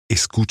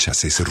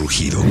¿Escuchas ese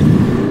rugido?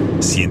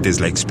 ¿Sientes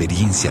la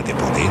experiencia de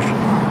poder?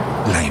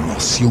 ¿La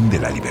emoción de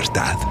la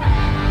libertad?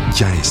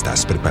 Ya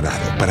estás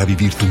preparado para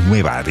vivir tu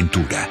nueva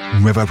aventura.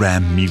 Nueva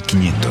Ram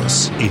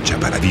 1500, hecha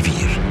para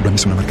vivir. Ram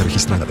es una marca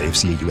registrada de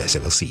FCA US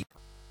LLC.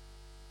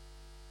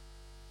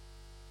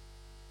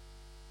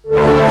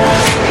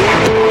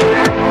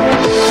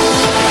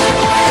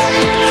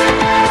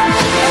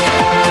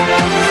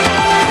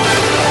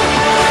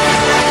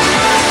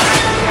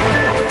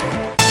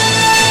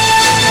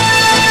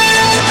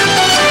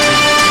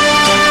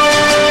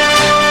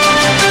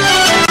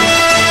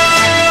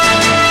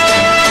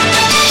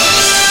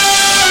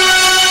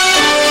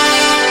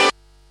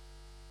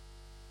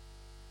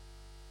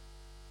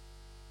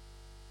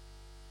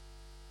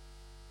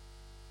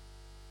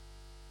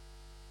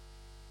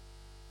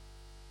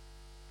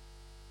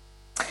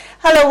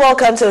 Hello,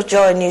 welcome to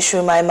Joy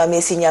Newsroom. I'm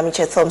Amisi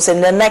Nyamiche Thompson.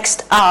 In the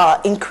next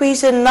hour,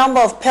 increasing number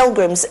of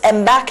pilgrims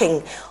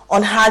embarking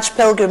on Hajj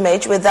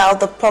pilgrimage without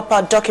the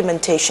proper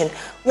documentation,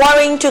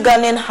 worrying to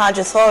Ghanaian Hajj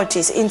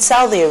Authorities in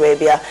Saudi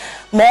Arabia.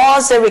 More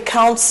as they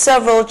recount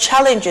several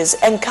challenges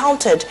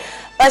encountered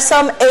by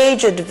some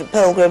aged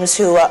pilgrims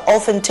who are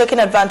often taken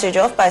advantage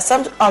of by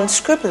some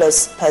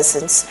unscrupulous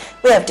persons.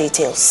 We have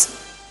details.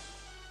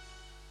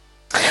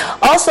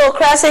 Also,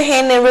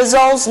 Krasihine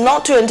resolves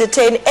not to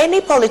entertain any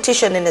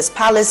politician in his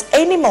palace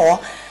anymore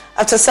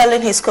after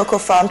selling his cocoa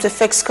farm to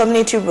fix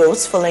community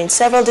roads following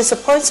several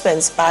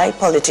disappointments by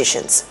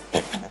politicians.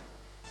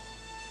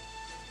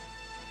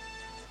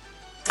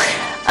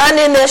 And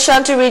in the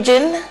Ashanti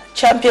region,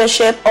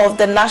 championship of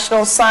the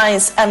National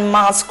Science and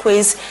Maths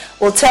Quiz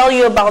will tell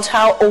you about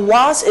how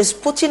OWAS is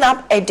putting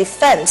up a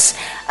defense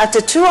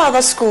after two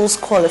other schools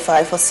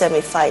qualify for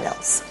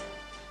semi-finals.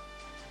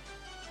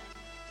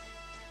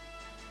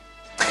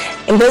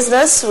 In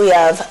business, we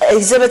have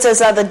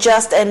exhibitors at the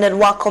just-ended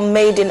Wacom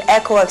Made in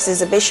ECOWAX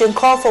exhibition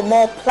call for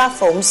more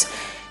platforms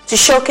to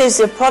showcase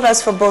their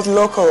products for both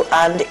local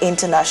and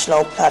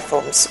international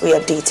platforms. We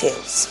have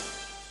details.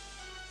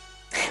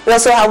 We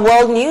also have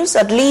world news.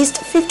 At least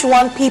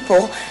 51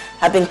 people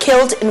have been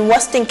killed in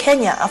western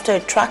Kenya after a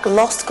truck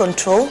lost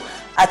control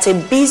at a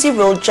busy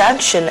road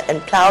junction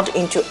and plowed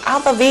into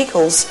other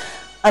vehicles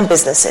and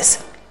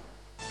businesses.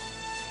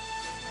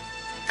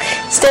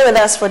 Stay with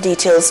us for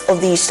details of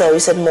these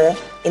stories and more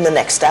in the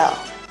next hour.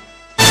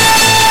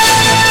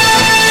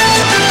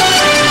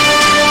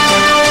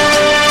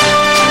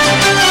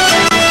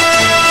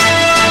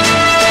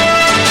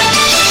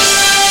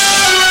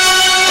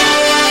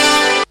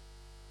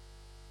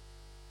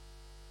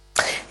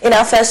 In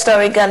our first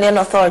story,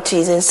 Ghanaian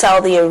authorities in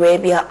Saudi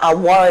Arabia are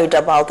worried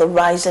about the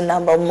rising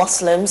number of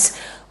Muslims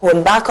who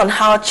embark on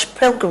Hajj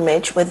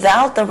pilgrimage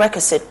without the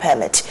requisite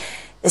permit.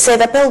 They say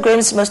the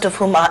pilgrims, most of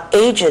whom are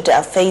aged,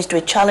 are faced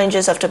with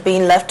challenges after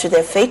being left to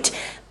their fate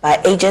by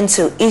agents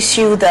who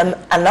issue them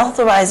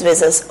unauthorized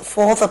visas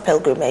for the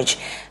pilgrimage.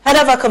 Head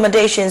of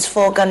accommodations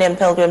for Ghanaian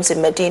pilgrims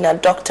in Medina,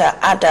 Dr.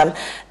 Adam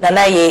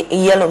Nanaye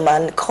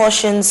Yellowman,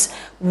 cautions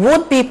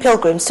would-be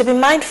pilgrims to be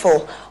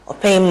mindful of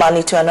paying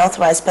money to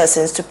unauthorized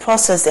persons to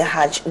process their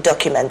Hajj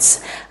documents.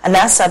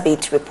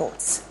 Anasabit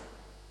reports.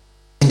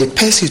 In the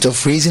pursuit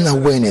of raising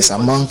awareness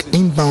among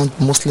inbound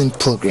Muslim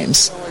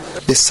pilgrims,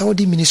 the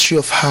Saudi Ministry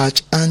of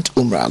Hajj and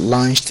Umrah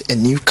launched a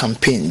new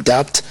campaign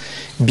dubbed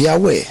Be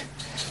Aware,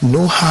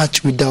 No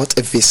Hajj Without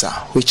a Visa,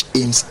 which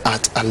aims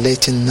at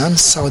alerting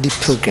non-Saudi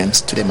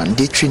pilgrims to the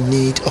mandatory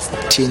need of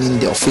obtaining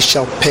the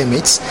official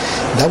permits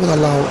that will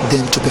allow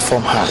them to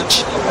perform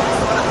Hajj.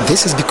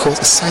 This is because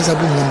a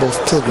sizable number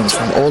of pilgrims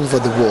from all over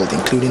the world,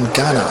 including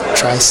Ghana,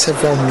 try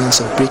several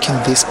means of breaking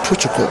this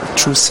protocol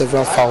through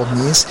several foul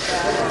means,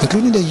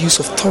 including the use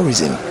of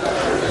tourism,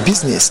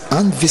 business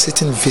and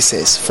visiting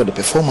visas for the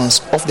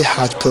performance of the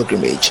Hajj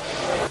pilgrimage,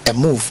 a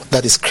move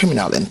that is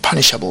criminal and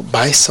punishable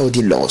by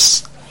Saudi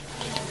laws.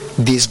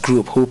 This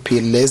group, who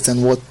pay less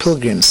than what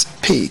pilgrims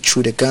pay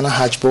through the Ghana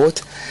Hajj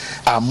Board,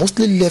 are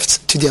mostly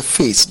left to their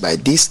fates by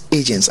these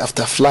agents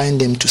after flying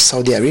them to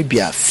Saudi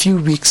Arabia a few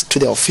weeks to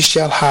the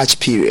official Hajj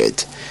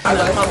period.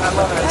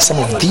 Some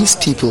of these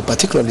people,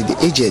 particularly the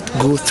aged,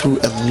 go through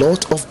a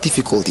lot of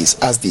difficulties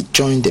as they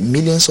join the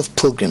millions of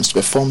pilgrims to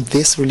perform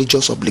this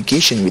religious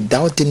obligation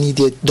without the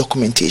needed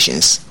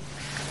documentations.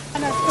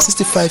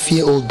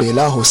 65-year-old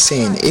Bela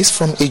Hussein is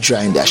from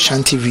Idra in the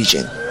Ashanti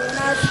region.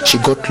 She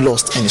got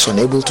lost and is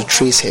unable to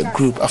trace her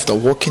group after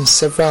walking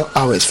several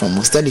hours from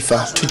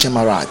Muzdalifah to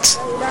Jamarat.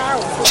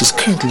 She's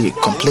currently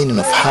complaining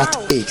of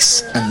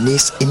heartaches and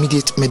needs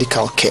immediate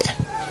medical care.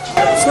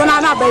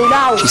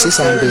 She says,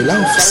 I'm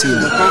Bela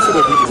Fusili.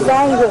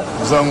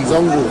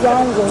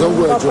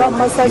 We are from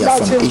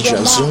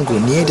Idra Zungu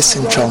near the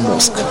Central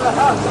Mosque.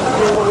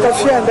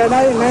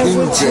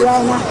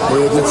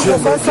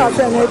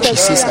 She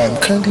says, I am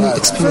currently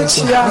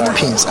experiencing heart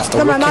pains after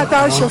walking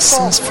around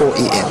since 4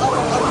 a.m.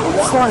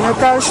 The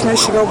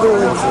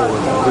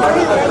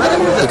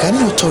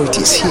Ghanaian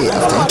authorities here,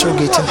 after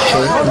interrogating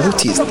her,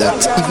 noticed that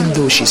even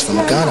though she's from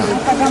Ghana,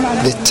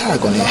 the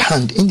tag on her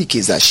hand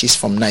indicates that she's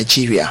from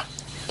Nigeria.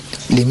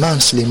 Liman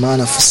Suleiman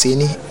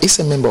Husseini is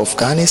a member of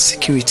Ghana's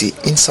security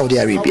in Saudi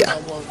Arabia.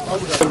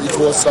 It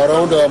was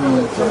around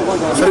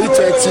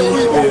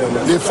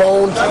 3:30. They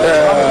found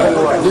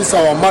this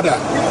our mother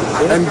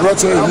and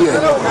brought her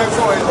here.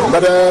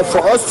 But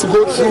for us to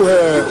go through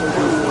her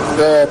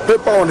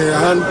paper on her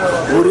hand,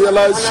 we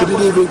realized she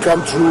didn't even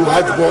come through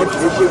Hajj board.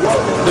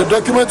 The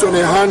document on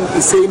her hand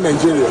is saying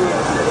Nigeria.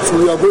 So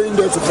we are going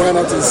there to find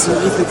out and see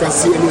if we can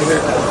see any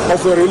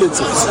of her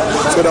relatives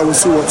so that we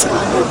see what to do.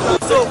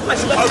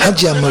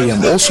 Hajia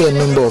Mariam, also a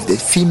member of the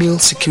female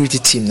security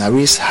team,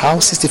 narrates how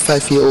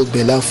 65-year-old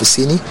Bella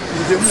Fuseni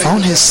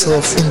found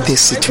herself in this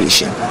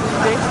situation.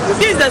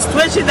 This is the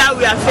situation that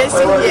we are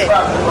facing here.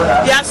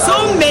 There are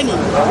so many,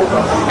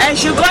 and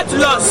she got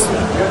lost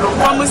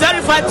from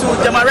Muzarifa to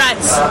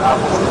Jamarat.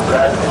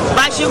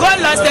 But she got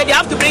lost, and they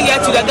have to bring her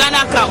to the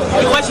Ghana camp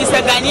because she's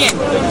a Ghanaian.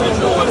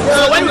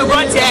 So when we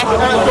brought her,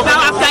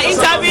 now after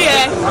interview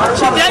her,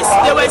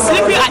 they were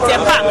sleeping at a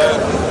park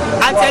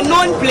at a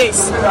known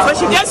place. So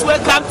she just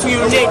woke up to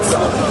urinate.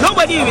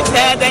 Nobody with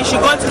her, then she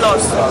got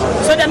lost.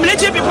 So the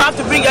military people have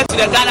to bring her to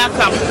the Ghana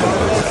camp.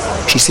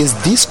 She says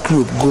this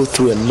group go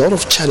through a lot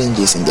of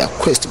challenges in their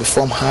quest to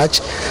perform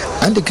Hajj,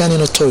 and the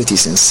Ghanaian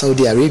authorities in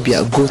Saudi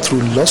Arabia go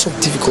through lots of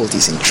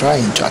difficulties in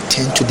trying to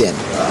attend to them.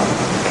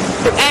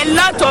 A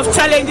lot of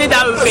challenges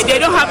that we face. They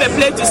don't have a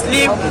place to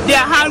sleep. They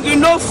are hungry,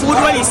 no food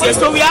when it's here.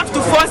 So we have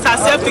to force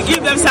ourselves to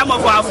give them some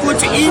of our food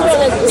to eat,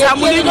 some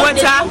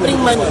water.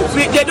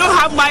 They don't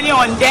have money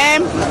on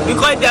them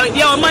because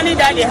their money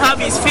that they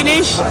have is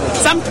finished.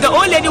 The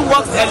old lady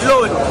works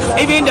alone,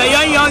 even the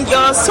young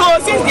girls. So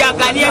since they are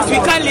Ghanaians, we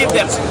can't leave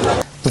them.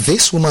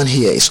 This woman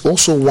here is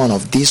also one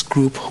of this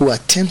group who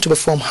attempt to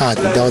perform Hajj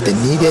without the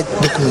needed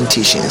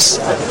documentations.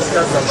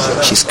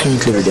 She's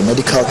currently with the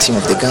medical team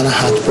of the Ghana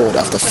Hajj Board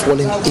after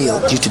falling ill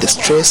due to the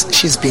stress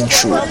she's been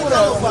through.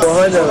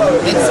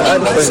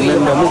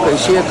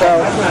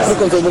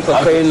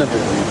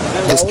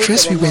 The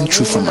stress we went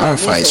through from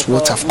Arafah is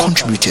what have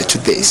contributed to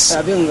this.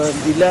 We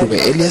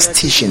were earlier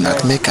stationed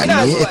at Mecca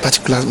near a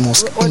particular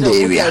mosque in the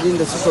area.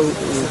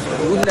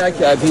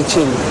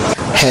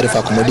 Head of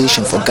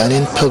accommodation for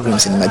Ghanaian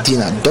pilgrims in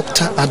Medina,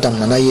 Dr. Adam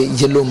Nanaye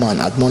Yellowman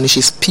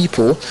admonishes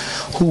people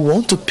who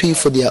want to pay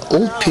for their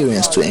old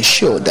parents to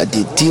ensure that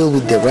they deal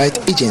with the right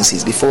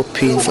agencies before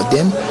paying for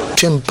them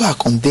to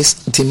embark on this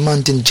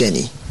demanding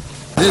journey.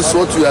 This is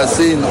what we are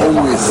saying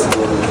always.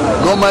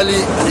 Normally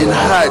in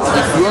Hajj,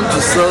 if you want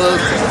to sell an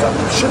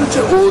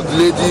old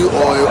lady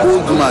or an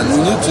old man,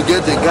 you need to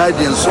get a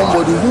guardian,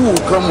 somebody who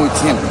will come with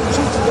him.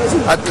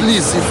 At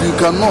least if you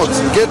cannot,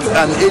 get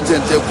an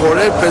agent, a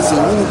correct person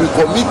who will be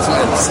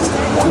committed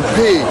to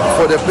pay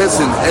for the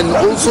person and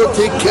also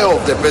take care of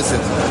the person.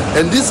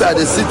 And these are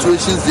the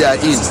situations they are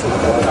in.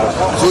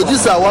 So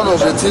these are one of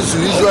the things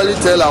we usually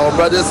tell our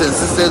brothers and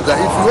sisters, that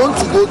if you want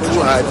to go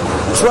through Hajj,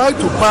 try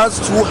to pass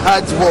through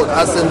Hajj board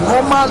as a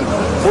normal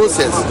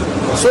process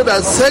so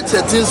that such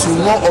a things will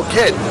not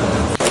occur.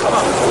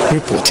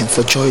 Reporting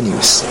for Joy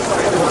News,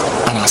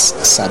 Anas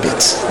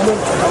Sabit.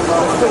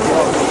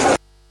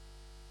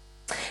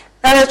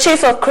 Now, the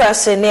chief of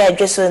Krasi near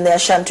Adjesu in the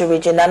Ashanti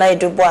region, Nana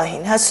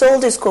Edubuahin, has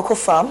sold his cocoa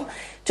farm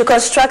to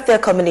construct their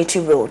community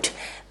road.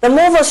 The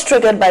move was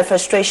triggered by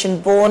frustration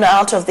born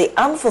out of the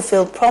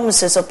unfulfilled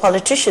promises of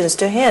politicians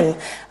to him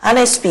and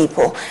his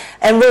people.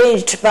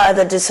 Enraged by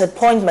the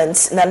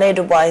disappointments, Nana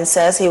Edubuahin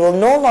says he will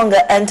no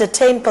longer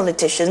entertain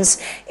politicians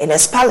in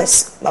his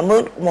palace.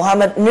 Mahmoud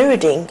Muhammad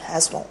Nuruddin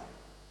has more.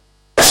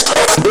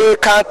 They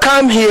can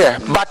come here,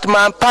 but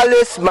my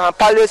palace,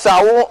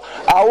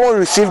 I won't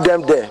receive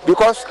them there,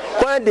 because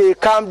when they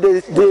come,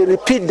 they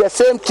repeat the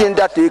same thing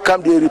that they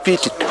come, they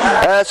repeat it.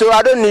 So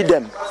I don't need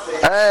them.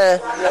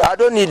 I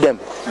don't need them.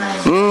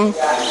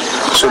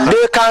 So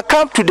they can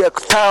come to the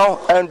town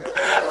and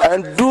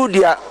do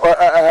their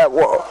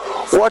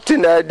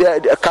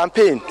the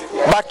campaign.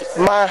 But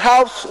my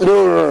house,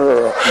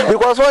 no.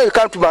 Because when you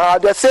come to my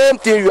house, the same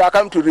thing you are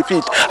coming to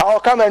repeat. I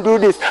will come and do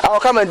this. I will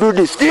come and do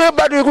this.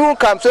 But you won't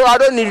come, so I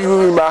don't need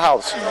you in my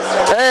house.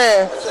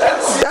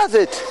 That's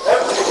it.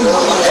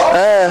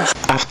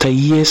 After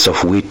years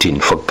of waiting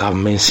for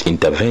government's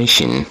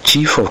intervention,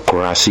 Chief of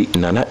Krasi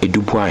Nana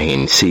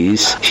Edubuahin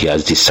says he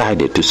has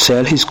decided to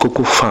sell his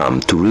cocoa farm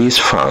to raise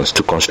funds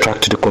to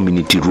construct the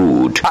community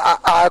road.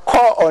 I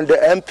call on the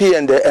MP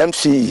and the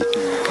MC.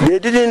 They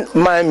didn't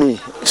mind me,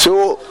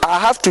 so I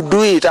have to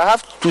do it. I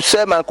have to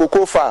sell my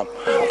cocoa farm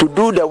to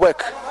do the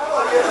work,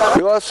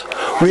 because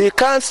we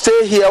can't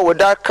stay here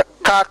without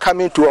car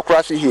coming to a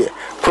Krasi here.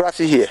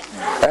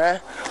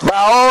 By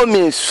all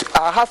means,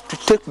 I have to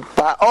take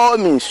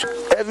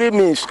every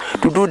means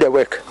to do the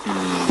work.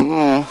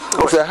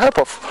 With the help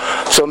of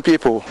some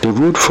people. The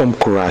road from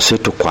Kurase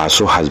to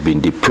Kwaso has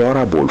been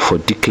deplorable for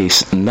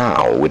decades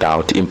now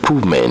without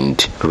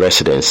improvement.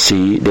 Residents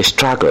say they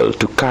struggle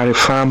to carry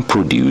farm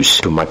produce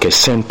to market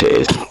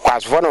centers.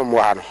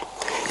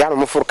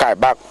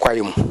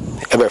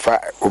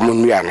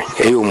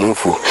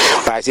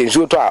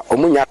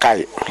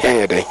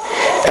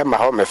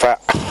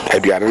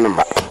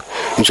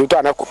 nso to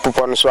ana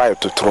popo no so ayo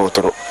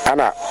totoro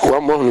ana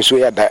wa mo nso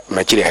ya da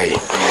machire hayi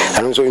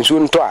anu so nso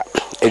nto a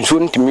nso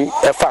ntimi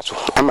efa so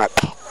ama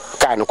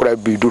ka no kura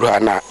bi duru ha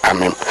na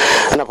amem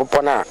ana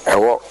popo na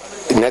ewo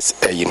nes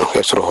yi no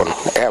esoro ho no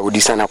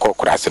odi sana ko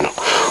kura se no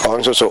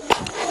on so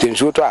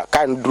nso to a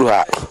ka no duru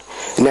ha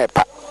na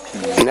epa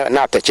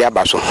na atachi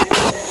abaso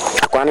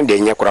akwana de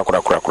nye kura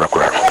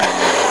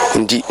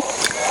ndi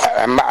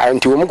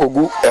anti wo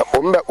mukogu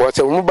ombe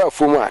wose wo ba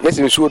fomu a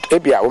nesi nsuo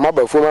ebia wo ma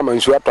ba fomu ma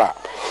nsuo ato a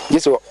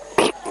yeso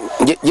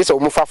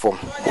wo fa fom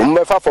wo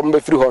ba fa fom be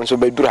firi ho nso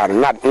be duru ha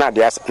na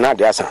de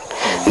asa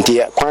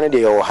nti kwane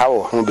de wo ha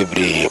wo ho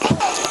bebre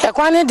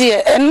kwane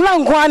de enla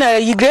nko na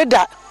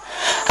yigreda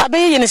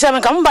abeyi ni se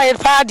me kam ba ye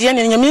pa de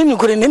ne nyame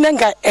nukure ni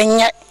nka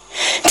enye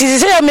ti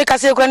se ya me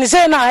kase kwane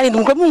se na ha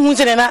nko mu hu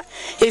se na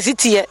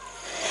esitie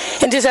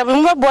nti se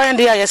me boy and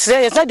ya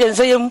yesre yesa de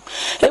nse yem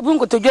ebu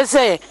nkotodwe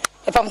se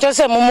epamcho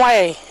se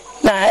momoaye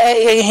na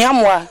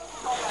hiamwa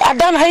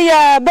adan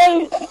haya be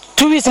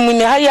 2 weeks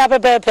muni haya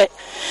pepepe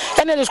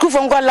ene le school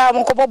for ngwala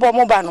mo ko bobo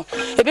mo ba no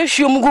ebe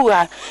hwio mu gu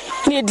ha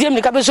ne ediem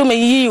ni ka be so me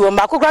yi wo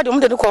mba kokra de mo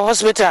de ko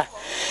hospital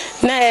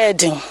na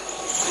edin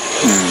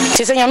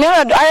ti se nyame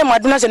aye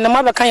maduna se na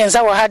ma be kan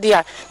yensa wo ha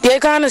dia de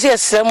kan no se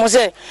esre mo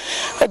se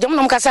edem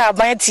no mkasa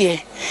aban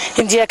tie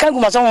ndi e kan gu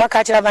maso mo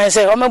maka kira ban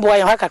se o mebo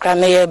aye ha kakra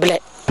na ye ble.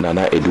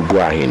 Nana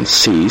Edubuahin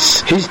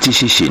says his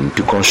decision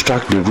to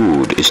construct the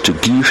road is to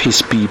give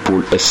his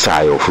people a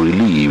sigh of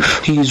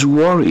relief. He is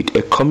worried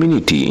a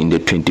community in the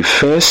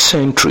 21st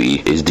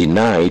century is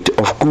denied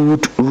of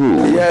good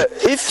road. Yeah,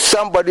 if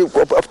somebody,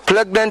 a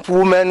pregnant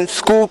woman,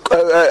 school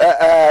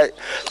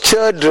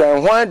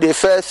children, when they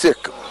fell sick,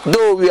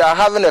 though we are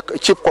having a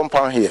cheap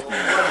compound here,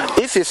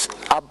 if it's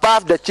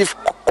above the cheap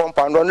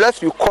compound,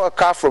 unless you call a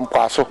car from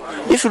Kwaso,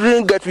 if you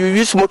didn't get, you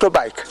use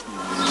motorbike.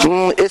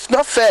 It's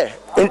not fair.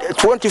 In the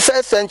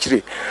 21st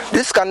century,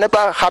 this can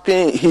never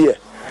happen here.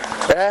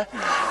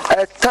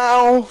 A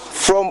town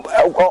from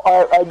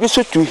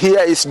Agusu to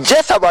here is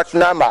just about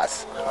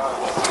numbers.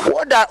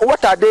 What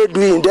are they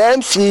doing? The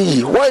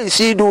MCE, what is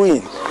he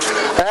doing?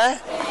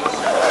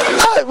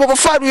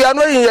 We are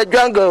not in the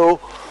jungle.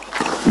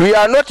 We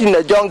are not in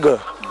the jungle.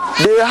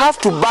 They have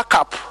to back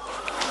up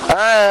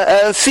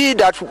and see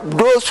that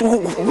those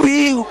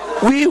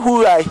we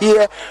who are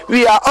here,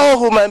 we are all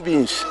human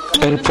beings.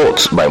 A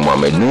report by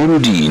Mohamed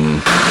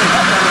Nuruddin.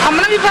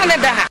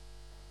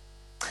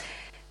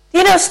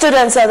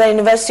 Students at the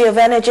University of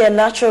Energy and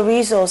Natural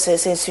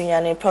Resources in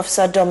Sunyani,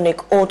 Professor Dominic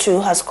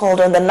Otu, has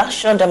called on the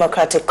National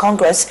Democratic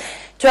Congress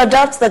to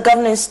adopt the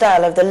governing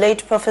style of the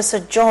late Professor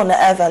John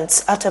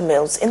Evans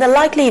Attamills in the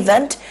likely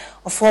event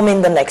of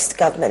forming the next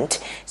government.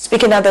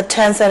 Speaking at the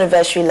 10th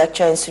anniversary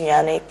lecture in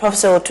Sunyani,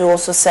 Professor Otu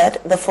also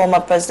said the former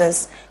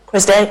president's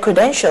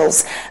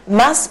credentials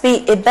must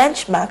be a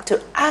benchmark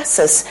to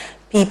assess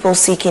people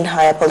seeking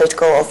higher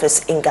political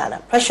office in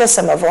Ghana. Precious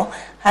Samavo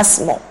has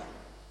more.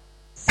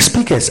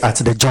 Speakers at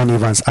the John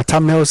Evans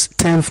Attamills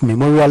 10th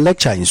Memorial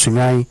Lecture in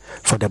Sunyani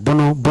for the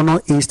Bono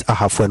East,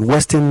 Ahafo and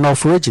Western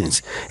North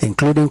regions,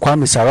 including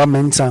Kwame Sarah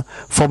Mensah,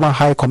 former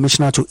High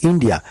Commissioner to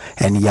India,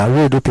 and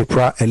Yaredo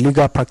Pepra, a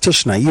legal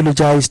practitioner,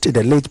 eulogized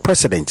the late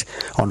president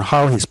on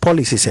how his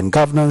policies and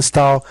governance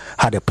style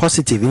had a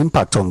positive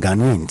impact on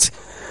Ghanaians.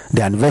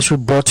 The anniversary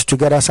brought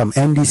together some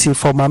NDC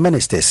former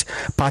ministers,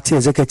 party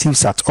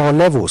executives at all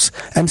levels,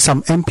 and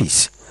some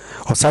MPs.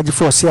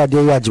 Osajifo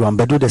Osiadeya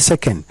Jiwambedu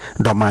II,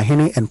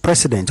 Domahini and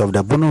president of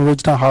the Bono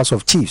Regional House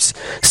of Chiefs,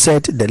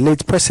 said the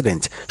late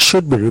president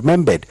should be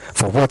remembered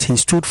for what he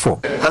stood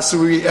for. As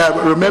we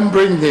are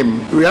remembering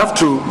him, we have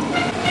to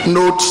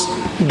note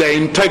the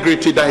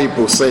integrity that he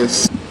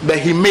possessed, the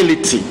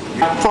humility,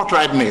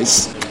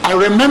 forthrightness. I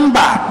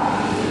remember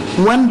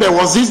when there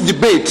was this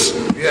debate,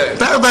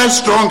 very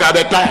strong at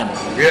the time,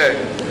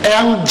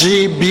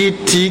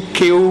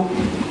 LGBTQ,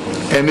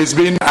 and it's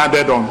been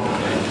added on.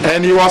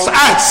 And he was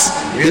asked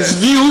his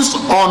views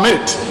on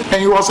it,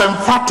 and he was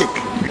emphatic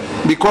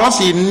because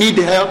he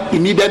needed help.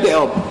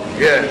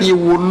 He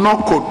would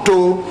not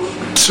kowtow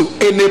to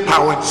any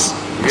powers,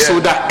 so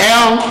the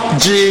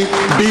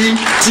LGBTQ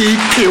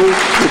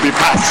will be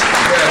passed.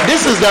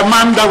 This is the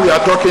man that we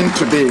are talking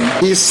today.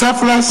 He's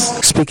selfless.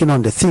 Speaking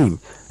on the theme,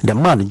 the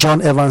man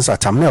John Evans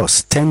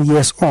Attamills, 10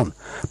 years on,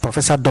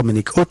 Professor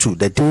Dominic Otu,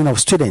 the Dean of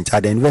Students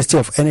at the University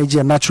of Energy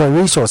and Natural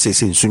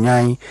Resources in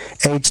Sunyani,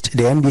 urged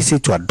the NDC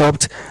to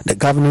adopt the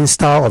governing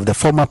style of the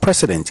former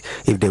president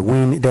if they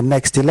win the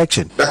next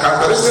election. The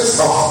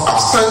characteristics of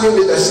outstanding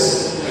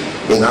leadership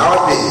in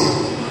our day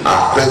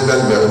are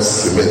President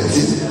Mel's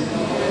humility,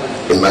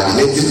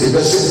 imaginative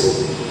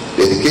leadership,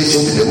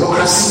 dedication to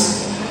democracy,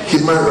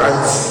 human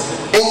rights,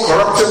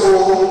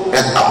 incorruptible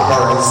and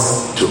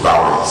abhorrence to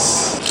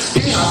violence.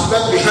 He has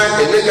left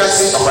behind a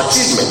legacy of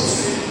achievement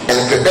and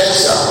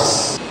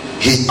credentials.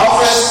 He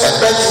offers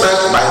a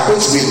benchmark by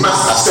which we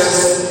must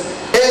assess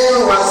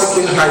everyone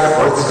seeking higher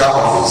political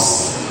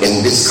office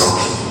in this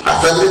country. I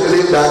firmly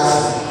believe that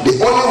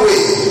the only way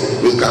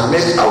we can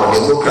make our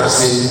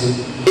democracy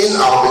in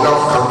our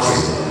beloved country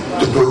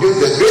to produce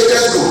the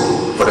greatest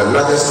good for the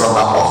largest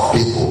number of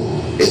people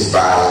is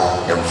by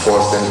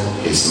enforcing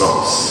his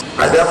laws.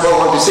 I therefore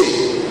want to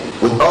say,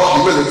 with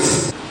all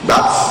humility,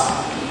 that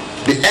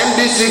the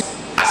NDC,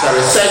 as a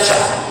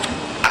researcher,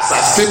 as I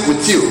speak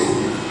with you,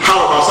 have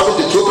about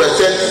 72%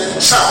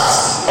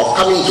 chance of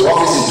coming into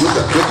office in June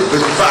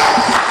 2025.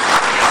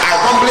 I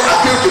humbly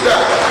appeal to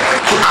them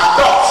to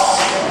adopt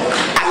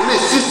at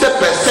least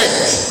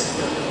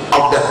 60%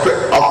 of the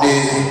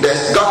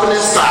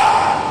governing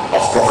style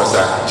of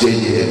Professor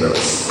J.D.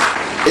 Mills.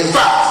 In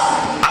fact,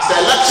 as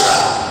a lecturer,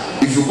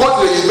 if you go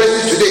to the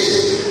university today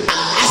and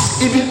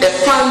ask even a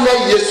final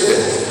year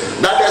student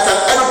that there's an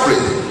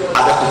airplane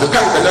at the Kutuka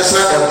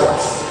International Airport,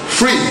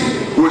 free,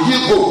 will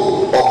he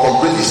go or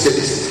complete his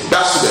studies?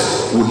 That student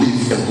will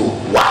leave and go.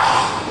 Why?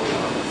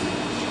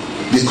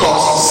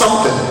 Because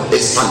something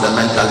is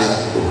fundamentally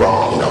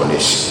wrong in our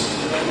nation.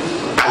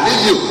 I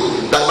leave you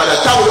that by the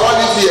time we all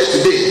live here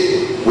today,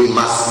 we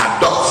must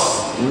adopt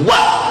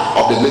one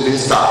of the living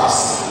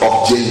styles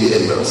of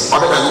J.D. Mills.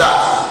 Other than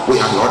that, we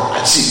have not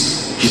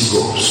achieved his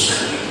goals.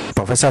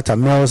 Professor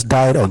Tamils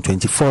died on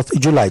 24th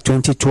July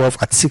 2012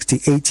 at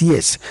 68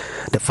 years.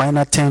 The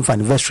final 10th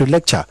anniversary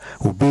lecture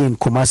will be in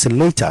Kumasi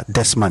later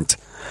this month.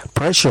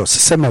 Precious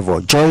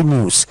Semevo, Joy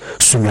News,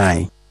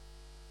 Sunyai.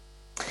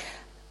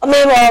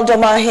 Meanwhile,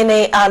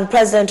 Domahine and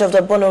President of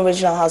the Bono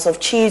Regional House of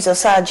Chiefs,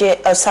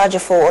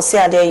 Osajifo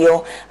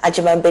Osiadeyo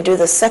Ajimambedu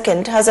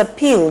II, has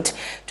appealed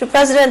to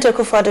President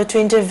Akufo-Addo to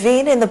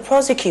intervene in the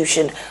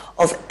prosecution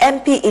of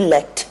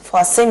MP-elect for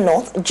Asin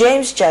North,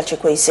 James Jachi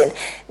Kwesien.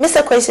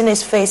 Mr. Kwesien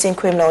is facing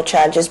criminal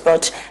charges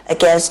brought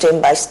against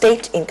him by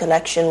state in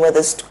connection with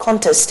the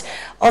contest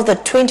of the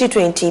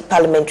 2020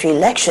 parliamentary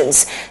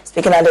elections.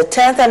 Speaking at the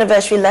 10th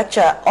anniversary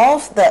lecture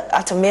of the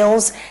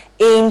Atamils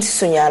in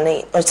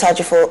Sunyani,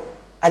 Osajifo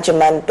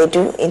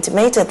Ajimambedu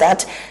intimated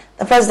that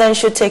the president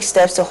should take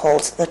steps to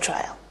halt the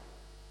trial.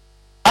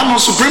 I'm on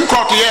Supreme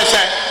Court, yes,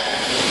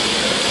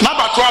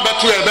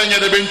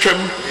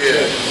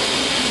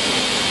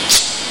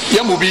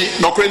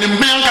 Yamubi, no crane in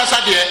Bianca,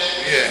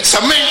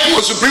 some men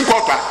was Supreme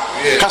Court,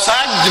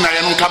 Casad,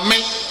 and come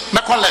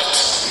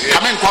left,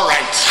 come in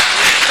right.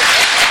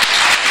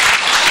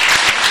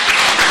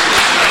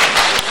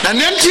 The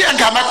Nancy and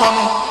Kamakon,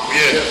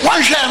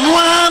 one shall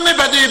one,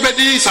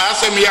 anybody,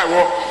 Sassamia.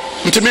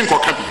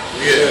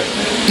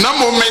 No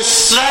more and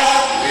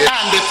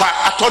the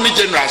Attorney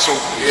General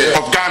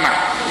of Ghana.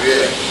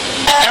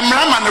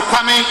 Emram and the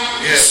Kwame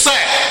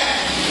say,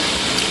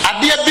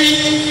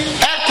 Adiabi,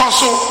 Air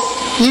Consul,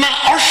 na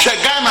Osha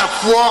Ghana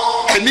for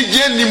a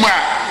Nigeria Nima,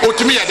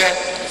 Otimia de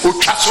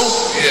Uchaso.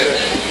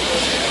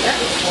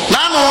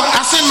 Nano,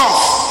 Asino,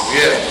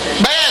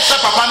 Bay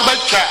Papa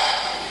Bacha,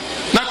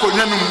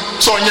 Nakonyanum,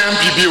 Sonyan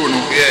Pibiuno,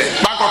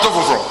 Bank of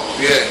Tofo.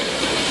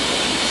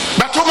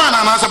 Batoman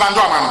and answer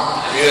Bandoman.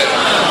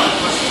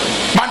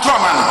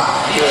 Bandoman.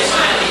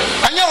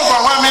 And you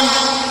overwhelming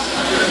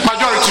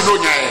majority no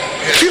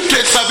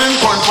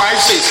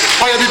 57.56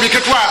 or you be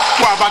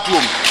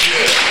bathroom.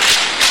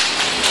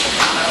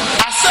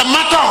 As a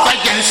matter of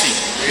urgency,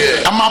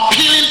 I'm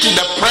appealing to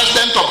the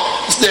President of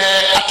the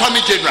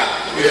Attorney General,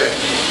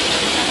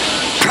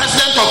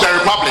 President of the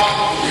Republic,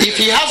 if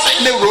he has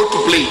any role to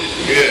play.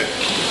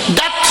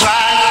 That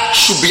trial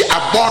should be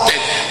aborted.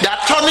 The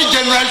Attorney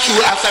General should,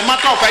 as a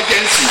matter of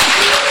urgency,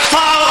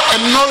 file a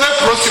nolle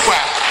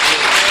prosequi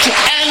to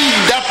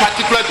end that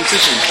particular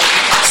decision.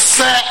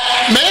 Sir,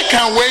 make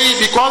a way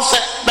because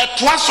that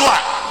was what.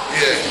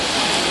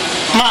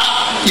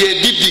 Ye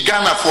did the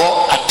Ghana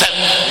for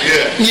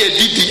attempt. Ye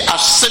did the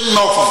Asin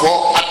North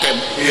for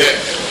attempt.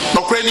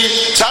 No cranny,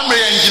 Tamre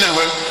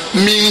engineer,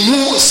 me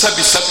who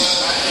sabi.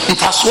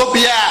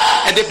 Mpaswobia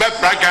e de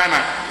bebra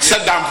Ghana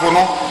said damfo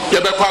no ye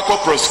bekwa ko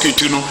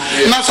prosecute no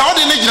na sa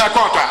odi ne gina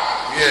court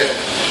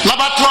na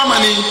batu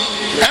amani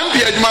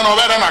MP adwuma no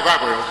obeda na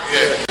kwakoro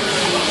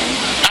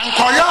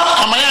ankoyo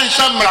amaya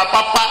nshamra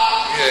papa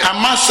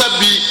amasa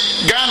bi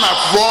Ghana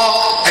for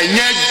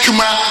enye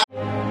adwuma.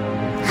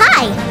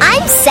 Hi,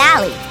 I'm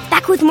Sally.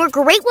 Back with more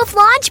Great Wolf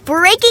Lodge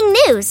breaking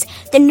news.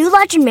 The new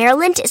lodge in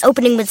Maryland is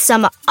opening with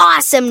some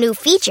awesome new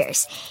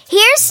features.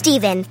 Here's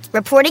Steven,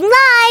 reporting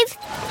live.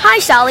 Hi,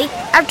 Sally.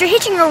 After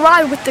hitching a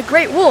ride with the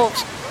Great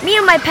Wolves, me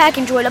and my pack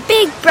enjoyed a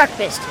big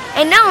breakfast.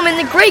 And now I'm in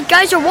the Great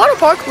Geyser Water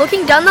Park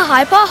looking down the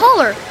High Paw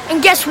Holler.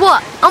 And guess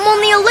what? I'm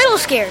only a little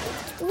scared.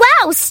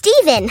 Wow,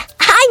 Steven,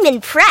 I'm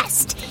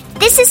impressed.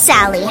 This is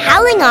Sally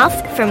howling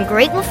off from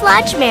Great Wolf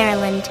Lodge,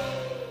 Maryland.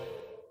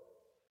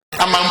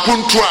 Now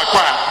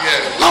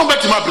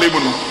bet my blame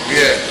no.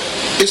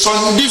 It's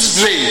on this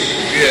day.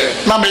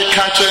 Now my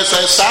catcher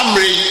says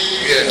Samray,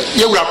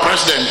 you are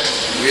president.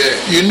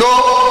 You know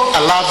I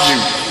love you.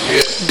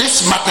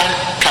 This matter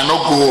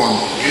cannot go on.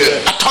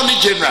 Attorney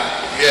General.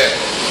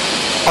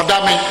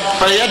 Odame,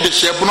 prayer the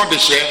share, but not the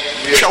share.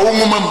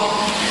 Shawumum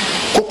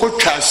Coco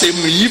Chase,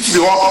 if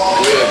you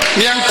are,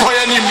 me and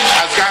Koyanim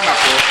as Ghana.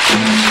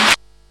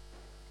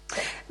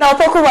 Now,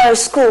 Opokuwari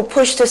School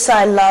pushed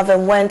aside love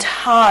and went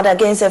hard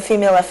against the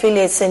female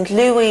affiliate St.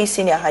 Louis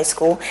Senior High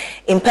School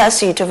in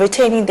pursuit of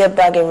retaining their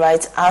bragging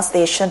rights as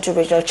the Ashanti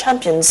Regional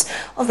Champions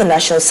of the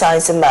National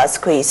Science and Maths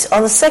Quiz.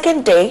 On the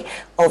second day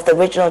of the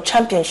regional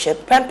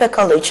championship, Prempeh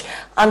College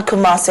and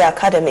Kumasi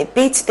Academy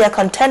beat their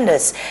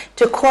contenders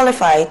to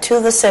qualify to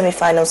the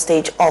semi-final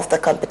stage of the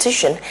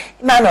competition.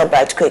 Emmanuel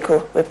Bright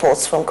Kweku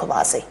reports from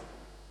Kumasi.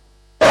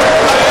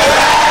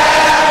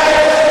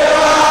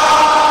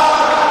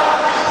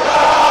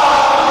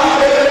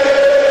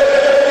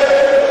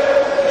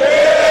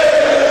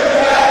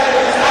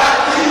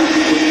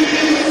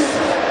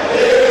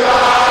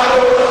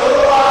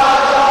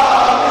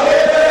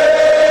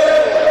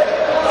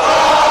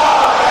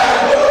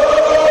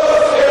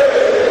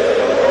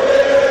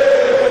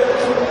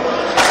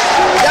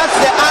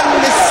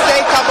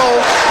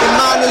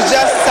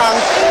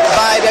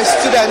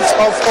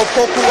 Of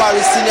Opokuwari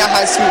Senior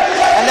High School,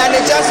 and then they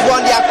just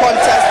won their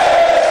contest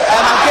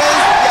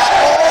against their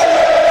own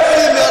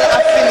female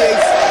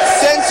affiliates,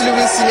 St.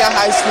 Louis Senior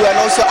High School and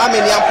also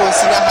Ameniampo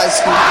Senior High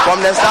School.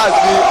 From the start,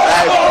 we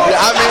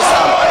having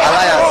some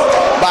alliance,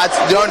 but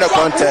during the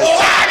contest,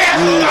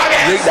 we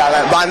break the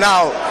alliance. But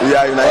now we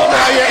are united.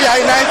 We are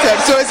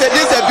united, so this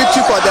is a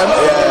victory for them.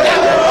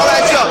 Yeah. All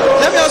right, sure.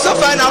 Let me also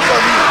find out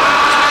from you.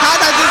 How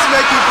does this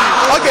make you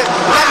feel? Okay,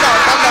 come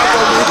down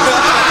for me.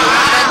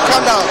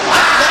 Come down.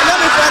 Let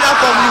me find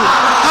out from you.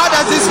 How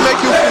does this make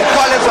you feel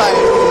qualified?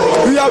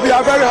 We are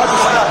very happy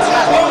for that.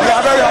 We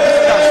are very happy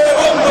for that.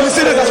 We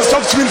see this as a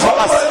soft win for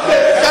us.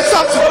 A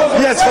soft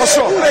win? Yes, for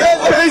sure.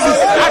 Crazy.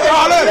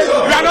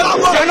 We are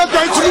not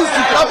going to lose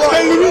to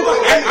St. Louis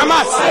and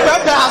Amas.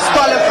 Prempeh has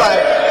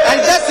qualified. And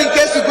just in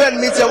case you go and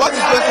meet her, what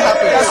is going to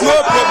happen? There's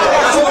no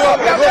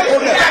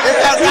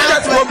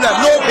problem.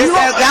 It's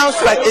a ground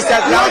strike. It's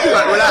a ground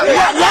strike.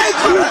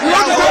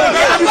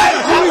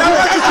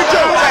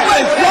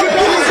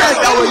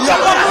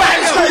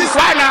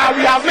 Right now,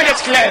 we have made it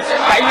clear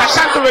that in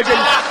Ashanti region,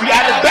 we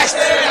are the best.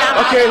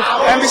 Okay,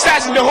 and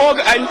besides, in the whole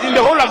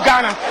of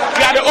Ghana,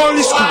 we are the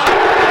only school.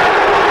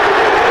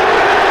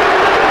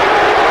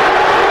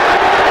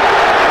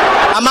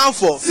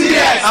 Amanfo.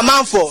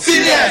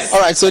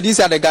 All right, so these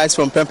are the guys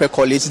from Prempeh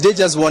College. They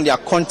just won their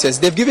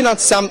contest. They've given out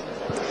some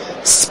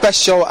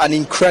special and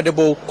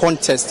incredible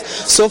contest.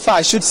 So far,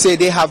 I should say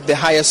they have the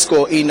highest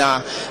score in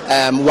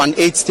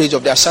 1/8 stage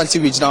of the Ashanti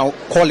Regional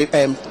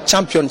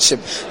Championship.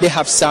 They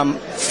have some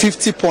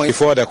 50 points.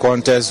 Before the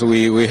contest,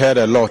 we heard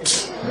a lot.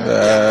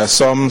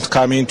 Some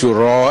coming to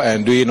raw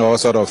and doing all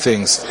sort of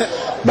things.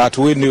 But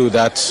we knew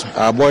that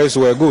our boys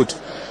were good.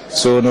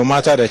 So no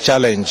matter the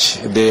challenge,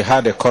 they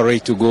had the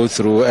courage to go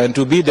through and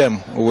to beat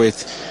them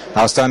with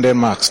outstanding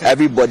marks.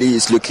 Everybody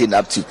is looking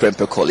up to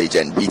Prempeh College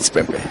and beats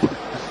Prempeh.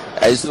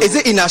 Is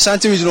it in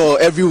Ashanti region or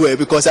everywhere?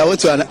 Because I want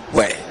to...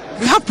 Where?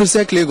 We have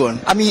Presec Legon.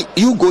 I mean,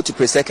 you go to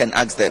Presec and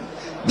ask them.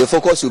 The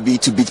focus will be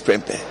to beat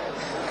Prempeh.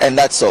 And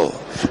that's all.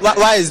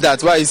 Why is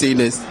that? Why are you saying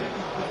this?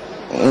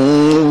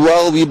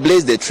 Well, we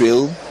blaze the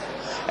trail.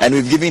 And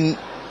we've given...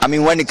 I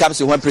mean, when it comes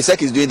to when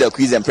Presec is doing the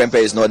quiz and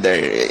Prempeh is not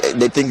there,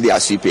 they think they are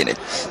sweeping it.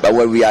 But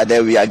when we are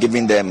there, we are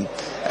giving them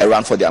a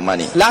run for their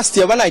money. Last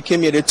year, when I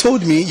came here, they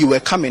told me you were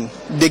coming.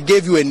 They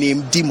gave you a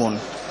name, Demon.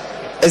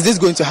 Is this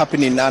going to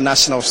happen in our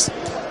nationals?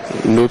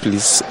 No,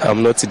 please.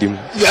 I'm not a demon.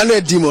 You are not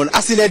a demon.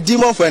 As in a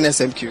demon for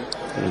NSMQ?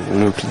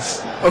 No,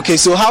 please. Okay,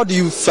 so how do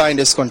you find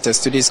this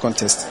contest, today's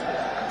contest?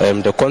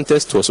 The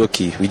contest was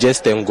okay. We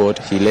just thank God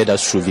He led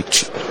us through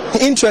victory.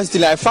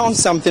 Interestingly, I found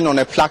something on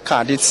a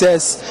placard. It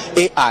says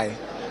AI.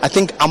 I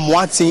think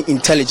Amwati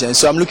Intelligence.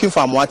 So I'm looking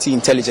for Amwati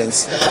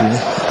Intelligence.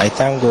 I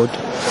thank God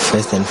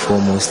first and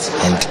foremost,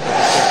 and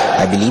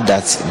I believe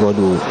that God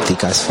will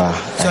take us far.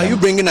 So are you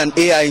bringing an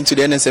AI into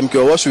the NSMQ,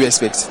 or what should we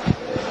expect?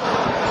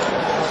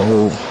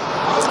 Oh,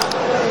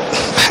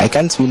 I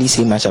can't really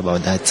say much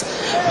about that,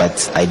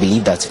 but I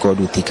believe that God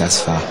will take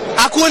us far.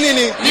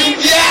 Akunini,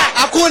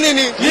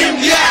 Akunini,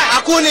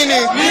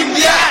 Akunini.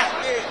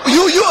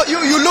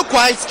 You look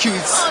quite cute.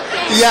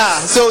 Yeah.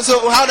 So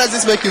how does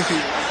this make you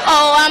feel?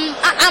 Oh,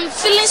 I'm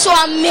feeling so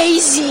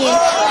amazing.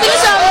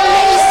 Feeling so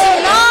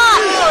amazing.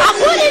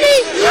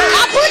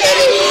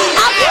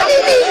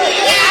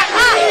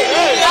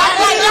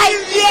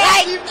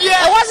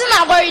 It wasn't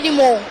about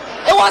anymore.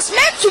 It was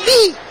meant to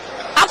be.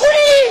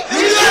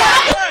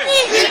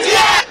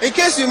 In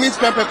case you meet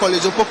Prempeh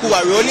College,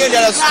 Opokuwari, only the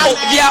other schools.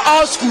 They are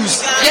all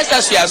schools. Just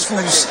as we are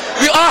schools.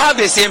 We all have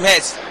the same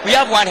heads. We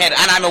have one head,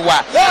 and I'm a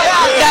wa.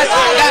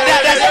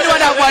 There's anyone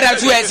have more than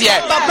 2 heads here.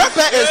 But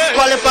Prempeh is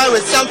qualified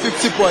with some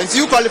 50 points.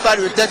 You qualified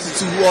with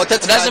 32 or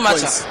 35 doesn't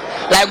matter. points.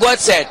 Like God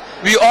said,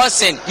 we all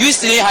sin. You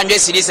stealing 100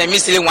 cedis and me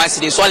stealing 1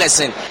 cedi. So let's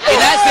sin. In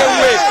that same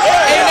way.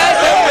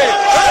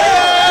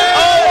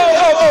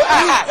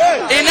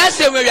 In that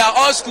same way, we are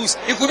all schools.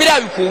 It could be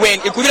that we could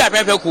win. It could be that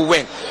Prempeh could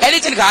win.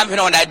 Anything can happen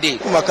on that day.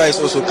 Umaka is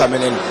also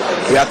coming in.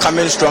 We are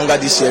coming stronger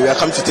this year. We are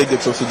coming to take the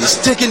trophy. Yes,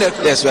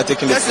 we are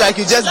taking it. Just like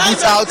you just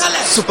beat out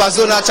Super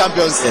Zonal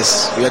champions.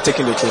 Yes, we are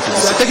taking the trophy.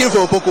 We are taking it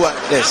for Opokuwari.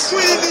 Yes.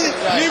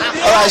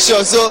 All right,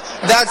 sure. So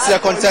that's the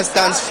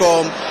contestants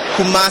from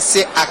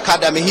Kumasi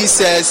Academy. He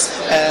says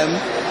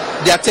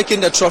they are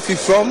taking the trophy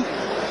from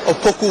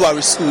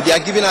Opokuwari School. They are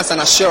giving us an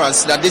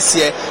assurance that this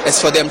year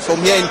is for them.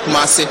 From here in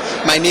Kumasi,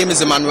 my name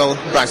is Emmanuel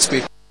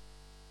Brightspeed.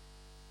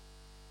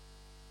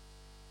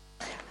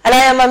 And I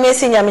am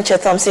Amesi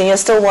Nyamiche Thompson. You're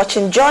still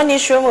watching Joy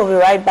Newsroom. We'll be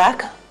right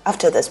back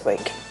after this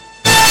break.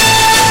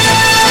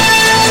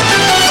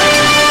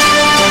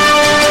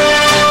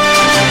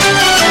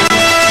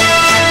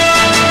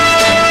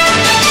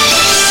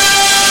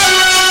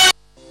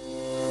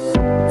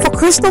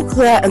 Crystal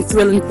clear and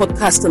thrilling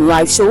podcasts and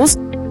live shows,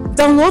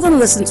 download and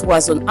listen to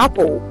us on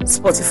Apple,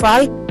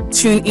 Spotify,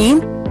 TuneIn,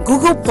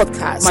 Google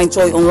Podcasts,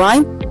 MyJoy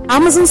Online,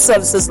 Amazon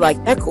services like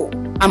Echo,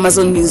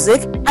 Amazon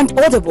Music, and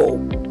Audible,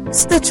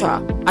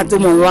 Stitcher,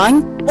 Adom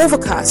Online,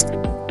 Overcast,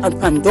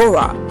 and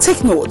Pandora.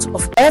 Take note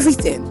of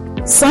everything.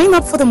 Sign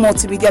up for the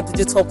multimedia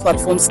digital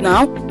platforms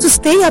now to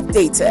stay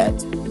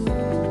updated.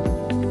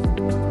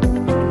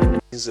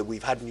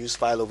 We've had news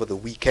file over the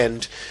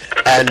weekend,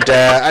 and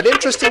an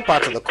interesting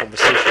part of the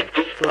conversation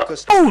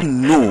focused. Oh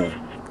no,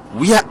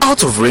 we are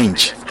out of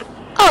range.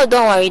 Oh,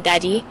 don't worry,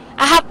 Daddy.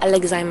 I have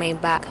Alexa in my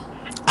bag.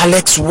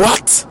 Alex,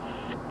 what?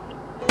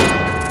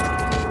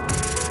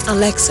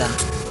 Alexa,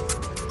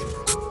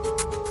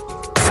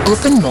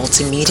 open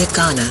Multimedia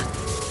Ghana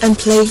and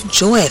play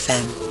Joy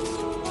FM.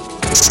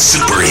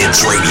 Super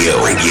Hits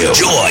Radio,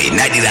 Joy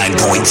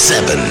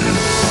 99.7.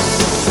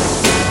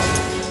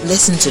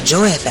 Listen to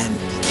Joy FM,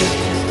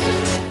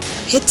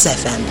 Hits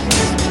FM,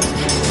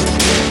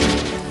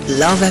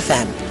 Love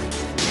FM,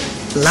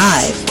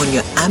 live on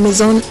your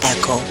Amazon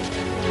Echo.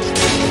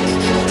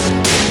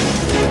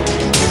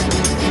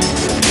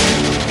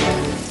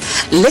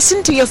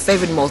 Listen to your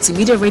favorite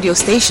multimedia radio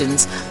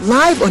stations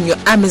live on your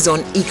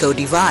Amazon Echo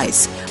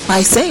device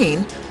by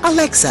saying,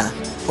 Alexa,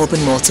 open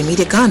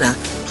Multimedia Ghana,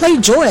 play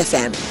Joy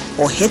FM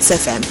or Hits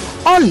FM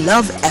or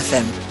Love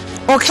FM.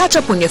 Or catch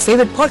up on your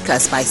favorite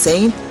podcast by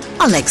saying,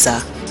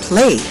 Alexa,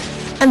 play,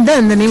 and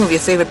then the name of your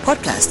favorite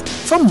podcast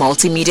from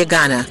Multimedia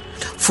Ghana.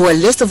 For a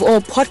list of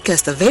all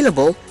podcasts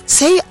available,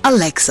 say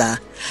Alexa.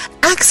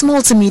 Ask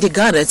Multimedia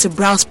Ghana to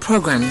browse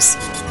programs.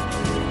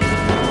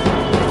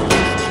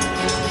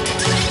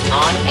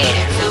 On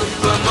air.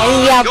 And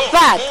we are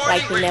back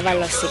like we never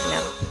lost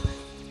signal.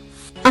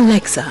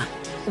 Alexa,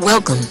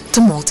 welcome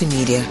to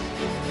Multimedia.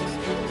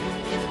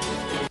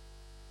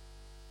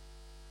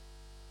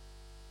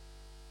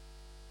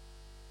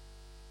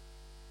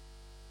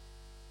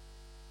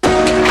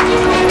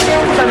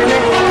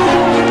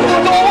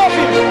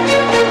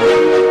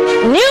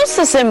 News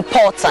is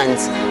important.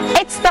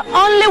 It's the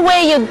only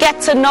way you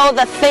get to know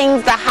the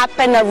things that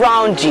happen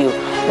around you,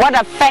 what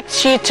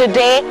affects you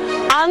today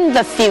and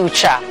the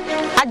future.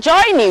 At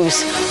Joy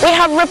News, we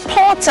have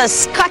reporters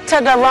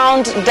scattered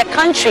around the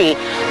country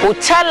who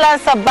tell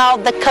us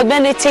about the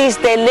communities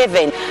they live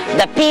in,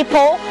 the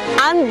people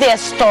and their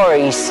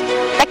stories.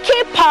 A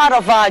key part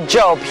of our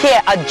job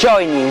here at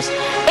Joy News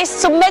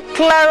is to make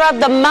clearer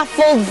the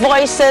muffled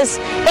voices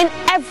in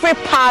every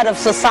part of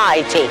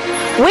society.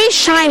 We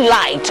shine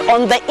light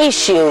on the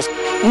issues.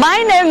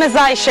 My name is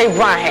Aisha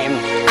Ibrahim,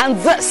 and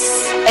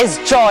this is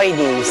Joy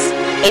News.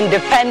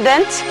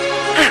 Independent,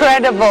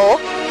 credible,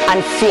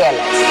 and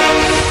fearless.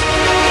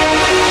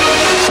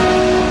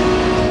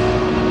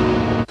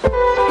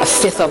 A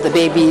fifth of the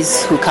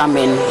babies who come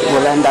in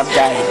will end up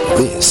dying.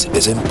 This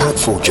is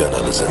impactful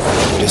journalism,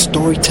 the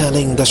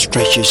storytelling that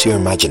stretches your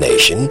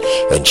imagination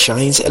and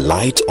shines a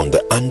light on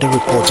the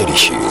underreported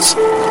issues.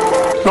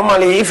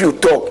 Normally, if you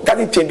talk,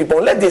 doesn't change people.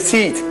 Let them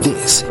see it.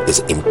 This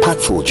is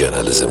impactful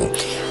journalism.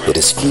 It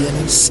is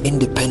fearless,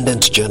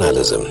 independent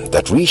journalism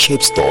that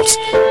reshapes thoughts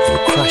and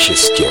crushes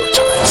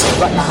stereotypes.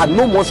 But I had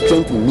no more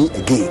strength in me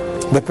again.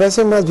 The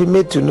person must be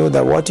made to know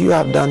that what you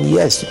have done,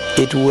 yes,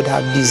 it would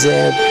have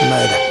deserved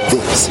murder.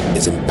 This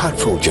is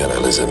impactful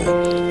journalism.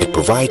 It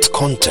provides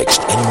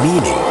context and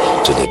meaning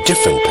to the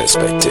different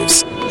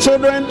perspectives.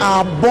 Children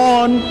are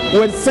born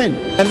with sin,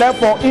 and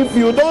therefore, if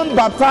you don't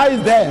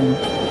baptize them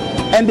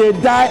and they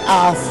die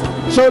as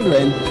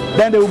children,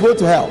 then they will go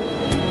to hell.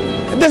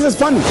 This is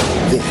funny.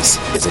 This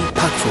is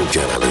impactful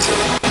journalism.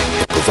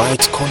 It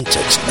provides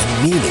context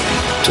and meaning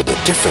to the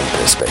different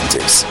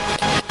perspectives.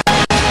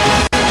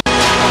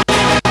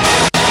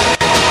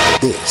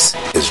 This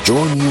is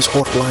Joy News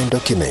Hotline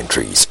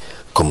Documentaries,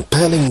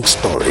 compelling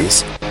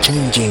stories,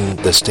 changing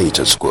the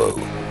status quo.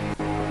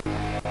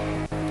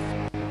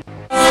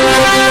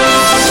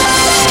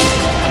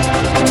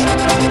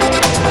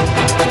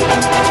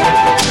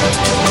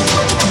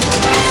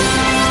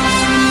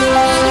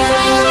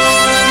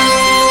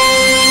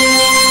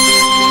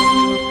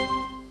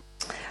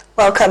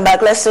 Welcome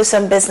back. Let's do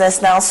some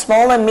business now.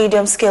 Small and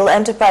medium-scale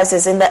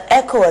enterprises in the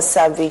ECOWAS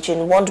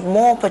sub-region want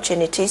more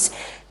opportunities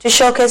to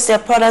showcase their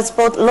products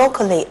both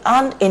locally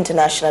and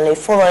internationally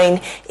following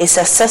a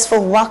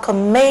successful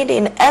Welcome Made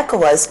in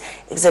ECOWAS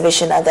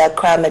exhibition at the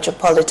Accra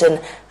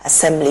Metropolitan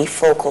Assembly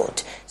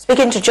forecourt.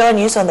 Speaking to Joy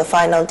News on the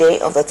final day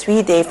of the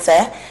 3-day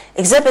fair,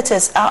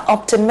 exhibitors are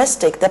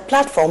optimistic the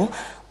platform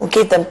will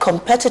give them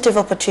competitive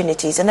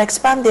opportunities and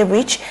expand their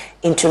reach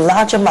into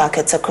larger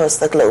markets across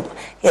the globe.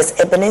 Here's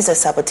Ebenezer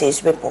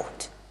Sabote's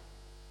report.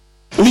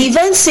 The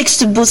event seeks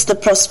to boost the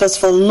prospects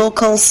for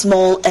local,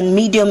 small and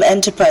medium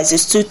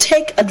enterprises to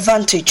take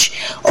advantage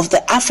of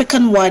the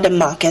African wider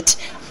market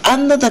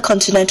under the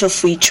Continental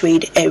Free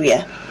Trade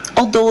Area.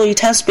 Although it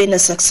has been a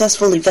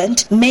successful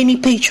event, many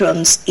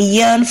patrons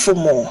yearn for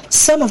more.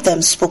 Some of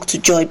them spoke to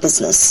Joy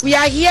Business. We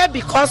are here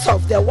because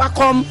of the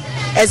Wacom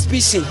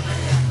exhibition.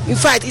 In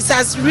fact, it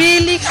has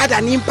really had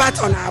an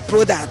impact on our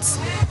products.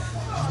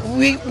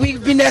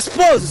 We've been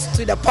exposed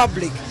to the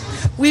public.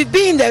 We've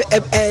been in the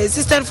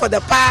existence for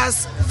the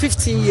past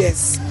 15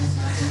 years.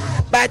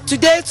 But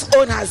today's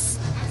own has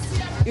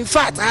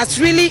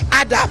really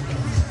added up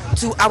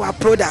to our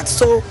products.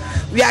 So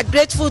we are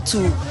grateful to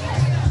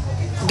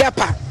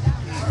GEPA.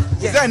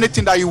 Is there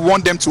anything that you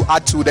want them to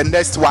add to the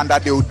next one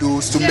that they will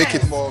do to make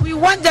it more? We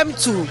want them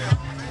to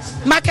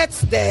market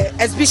the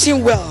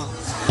exhibition well.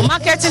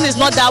 Marketing is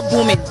not that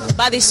booming,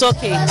 but it's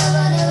okay.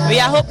 We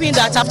are hoping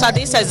that after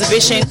this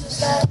exhibition,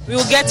 we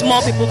will get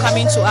more people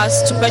coming to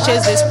us to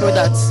purchase these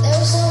products.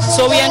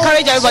 So we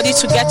encourage everybody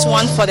to get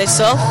one for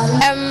themselves.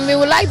 We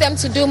would like them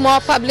to do more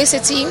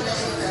publicity.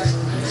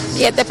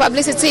 Yeah, the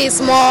publicity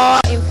is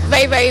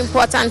very, very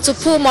important to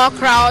pull more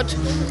crowd.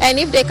 And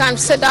if they can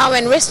sit down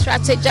and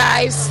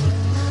re-strategize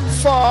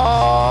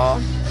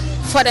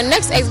for the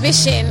next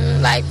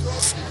exhibition, like,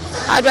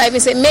 how do I even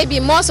say, maybe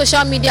more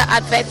social media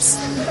adverts.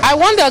 I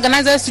want the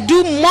organizers to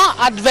do more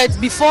adverts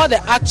before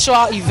the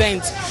actual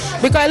event,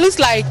 because it looks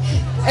like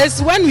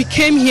it's when we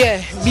came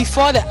here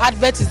before the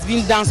advert is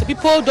being done, so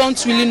people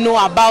don't really know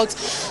about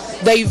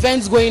the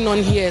events going on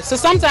here. So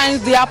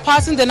sometimes they are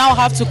passing, they now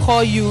have to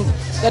call you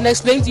and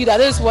explain to you that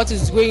this is what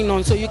is going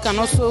on, so you can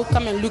also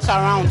come and look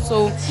around.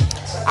 So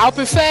I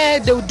prefer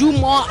they will do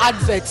more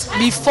adverts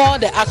before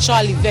the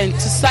actual event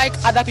to psych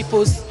other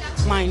people's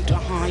mind.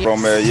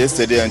 From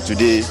yesterday and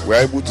today, we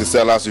are able to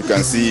sell, as you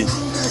can see,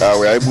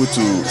 we are able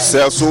to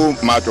sell so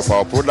much of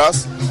our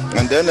products,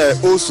 and then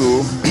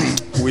also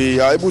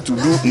we are able to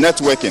do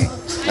networking,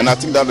 and I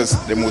think that is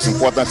the most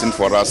important thing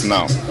for us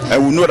now.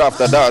 And we know that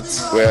after that,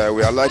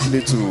 we are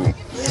likely to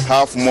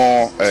have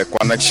more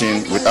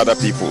connection with other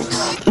people.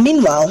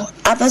 Meanwhile,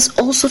 others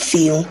also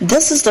feel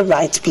this is the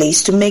right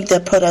place to make their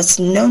products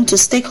known to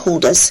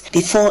stakeholders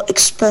before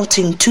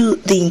exporting to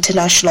the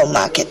international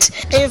market.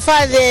 In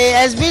fact, the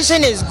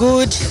exhibition is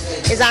good.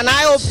 It's an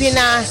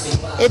eye-opener.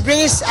 It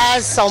brings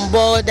us on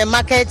board. The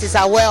market is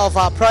aware of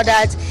our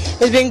product.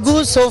 It's been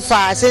good so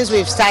far since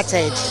we've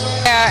started.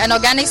 We are an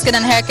organic skin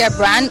and hair care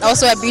brand,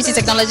 also a beauty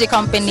technology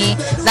company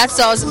that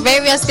sells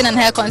various skin and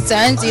hair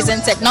concerns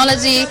using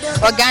technology,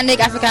 organic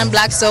African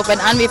black soap and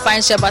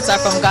unrefined shea butter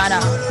from Ghana.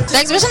 The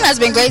exhibition has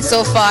been great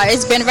so far.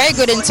 It's been very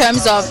good in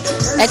terms of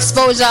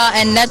exposure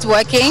and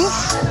networking.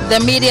 The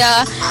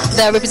media,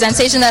 the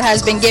representation that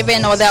has been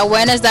given, or the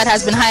awareness that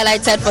has been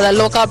highlighted for the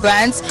local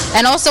brands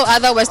and also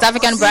other West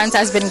African brands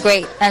has been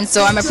great. And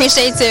so I'm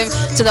appreciative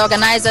to the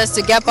organizers,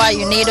 to GEPA,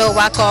 UNIDO,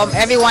 WACOM,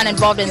 everyone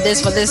involved in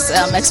this for this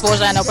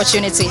exposure and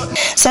opportunity.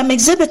 Some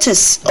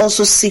exhibitors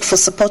also seek for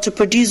support to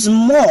produce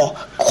more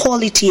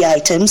quality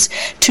items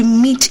to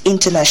meet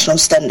international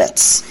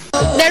standards.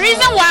 The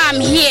reason why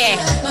I'm here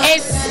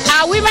is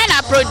our women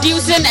are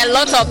producing a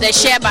lot of the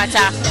shea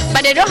butter,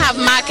 but they don't have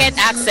market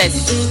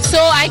access.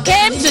 So I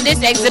came to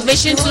this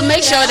exhibition to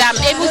make sure that I'm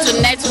able to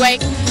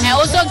network and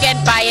also get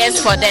buyers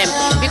for them.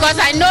 Because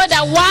I know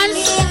that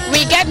once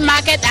we get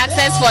market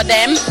access for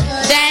them,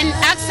 then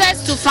access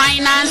to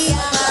finance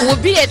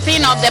will be a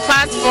thing of the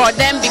past for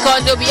them,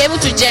 because they'll be able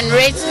to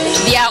generate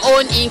their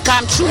own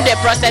income through the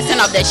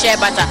processing of the shea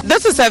butter.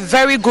 This is a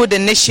very good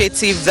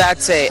initiative that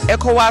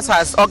ECOWAS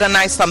has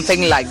organized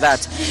something like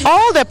that.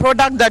 All the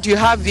products that you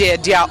have here,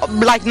 they are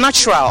like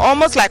natural,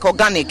 almost like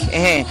organic.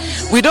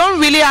 We don't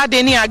really add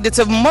any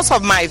additive. Most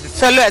of my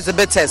fellow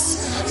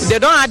exhibitors, they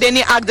don't add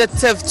any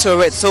additive to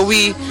it. So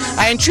we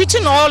are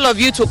entreating all of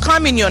you to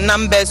come in your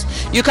numbers.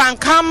 You can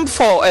come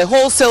for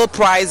wholesale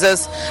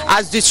prices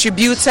as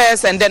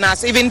distributors and then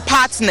as even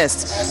partners.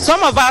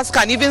 Some of us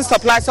can even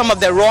supply some of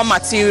the raw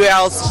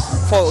materials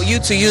for you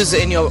to use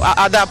in your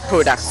other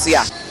products.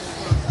 Yeah.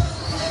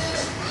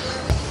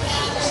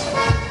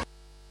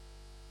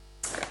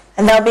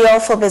 And that'll be all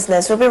for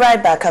business. We'll be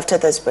right back after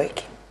this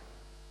break.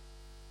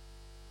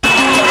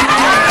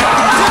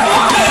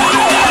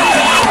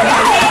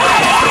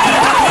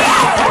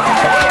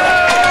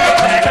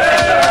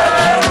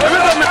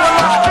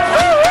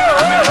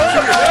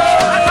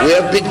 We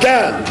have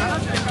begun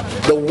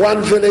the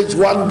One Village,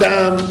 One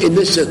Dam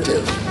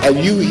initiative, and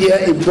you here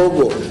in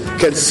Bogo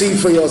can see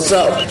for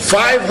yourself.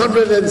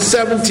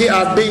 570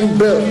 are being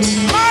built.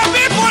 My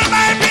people,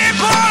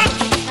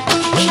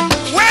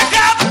 wake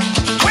up,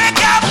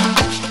 wake up.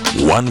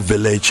 One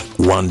Village,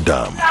 One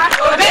Dam.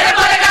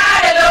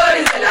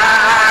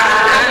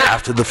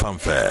 After the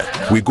fanfare,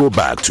 we go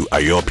back to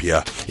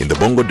Ayopia in the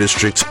Bongo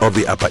district of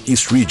the Upper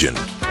East region,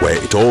 where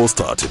it all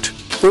started.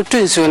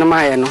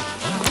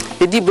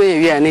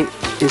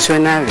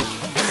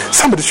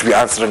 Somebody should be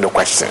answering the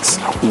questions.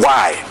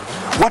 Why?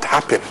 What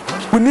happened?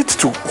 We need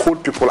to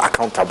hold people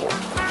accountable.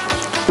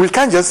 We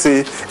can't just say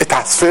it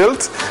has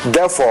failed,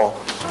 therefore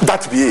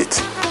that be it.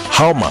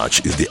 How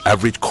much is the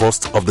average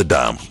cost of the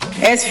dam?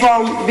 It's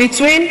from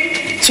between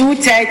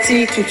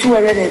 230 to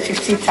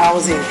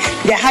 250,000.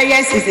 The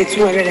highest is the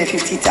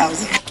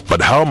 250,000.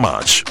 But how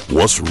much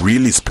was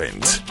really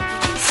spent?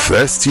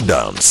 Thirsty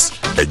Dams,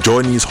 a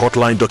Joy News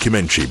Hotline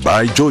documentary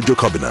by Jojo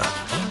Kobina.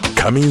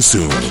 Coming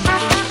soon.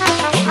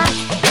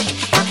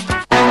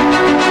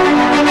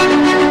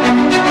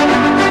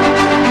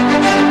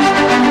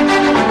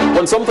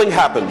 When something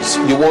happens,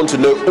 you want to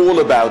know all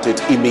about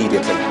it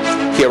immediately.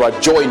 Here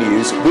at Joy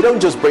News, we don't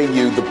just bring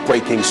you the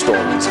breaking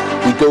stories.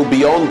 We go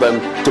beyond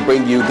them to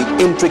bring you the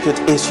intricate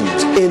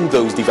issues in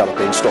those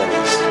developing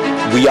stories.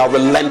 We are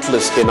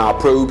relentless in our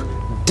probe,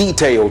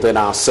 detailed in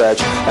our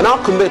search, and our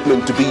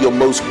commitment to be your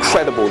most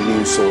credible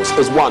news source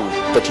is one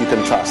that you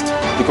can trust,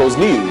 because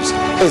news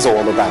is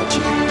all about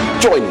you.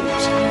 Joy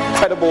News,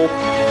 credible,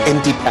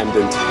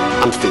 independent,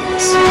 and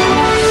fearless.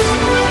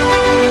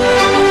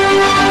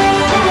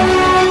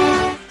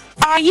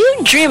 Are you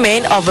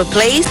dreaming of a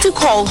place to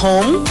call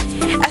home?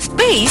 A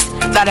space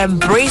that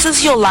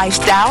embraces your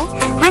lifestyle,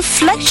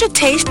 reflects your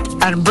taste,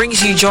 and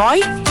brings you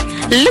joy?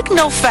 Look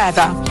no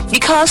further,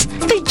 because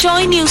the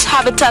Joy News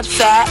Habitat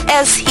Fair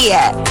is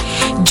here.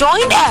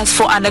 Join us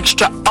for an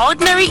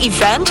extraordinary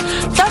event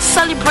that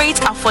celebrates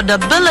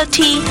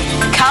affordability,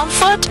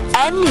 comfort,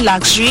 and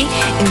luxury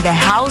in the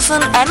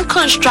housing and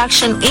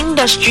construction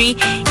industry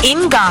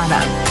in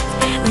Ghana.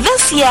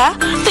 This year,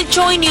 the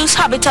Joy News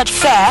Habitat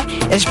Fair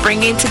is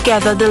bringing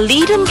together the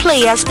leading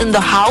players in the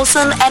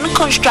housing and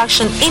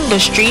construction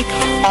industry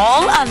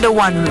all under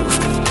one roof.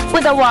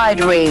 With a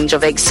wide range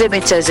of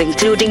exhibitors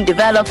including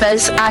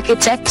developers,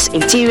 architects,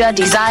 interior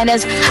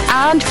designers,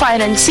 and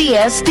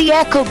financiers, the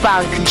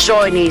EcoBank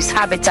Joy News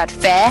Habitat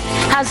Fair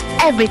has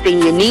everything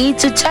you need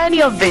to turn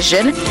your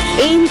vision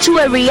into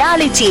a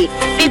reality.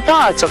 Be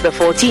part of the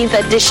 14th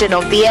edition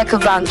of the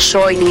EcoBank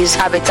Joy News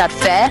Habitat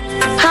Fair,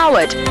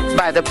 powered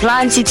by the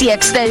Planned City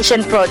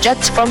Extension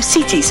Project from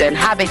Cities and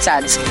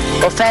Habitats.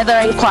 For further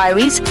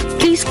inquiries,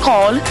 please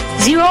call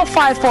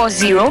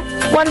 0540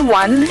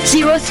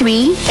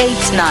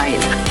 110389.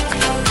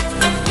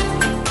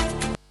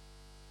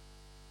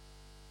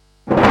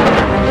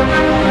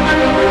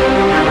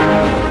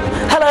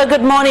 Hello,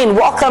 good morning.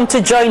 Welcome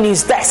to Joy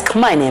News Desk.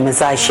 My name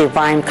is Aisha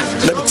Vine.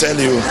 Let me tell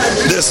you,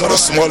 this is not a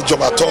small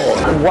job at all.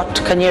 What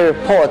can you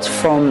report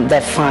from the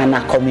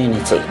Fana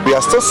community? We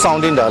are still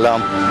sounding the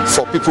alarm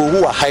for people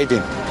who are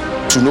hiding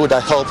to know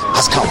that help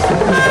has come.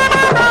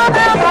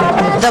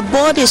 The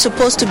board is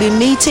supposed to be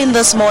meeting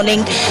this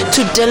morning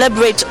to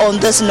deliberate on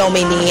this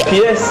nominee.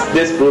 Yes,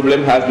 this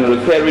problem has been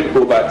recurring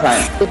over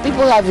time. The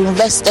people have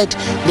invested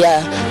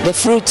the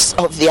fruits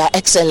of their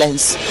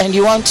excellence, and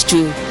you want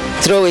to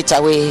throw it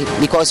away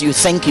because you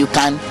think you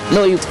can.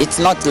 No, it's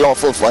not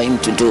lawful for him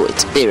to do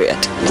it, period.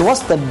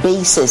 What's the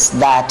basis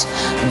that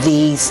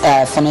these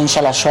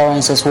financial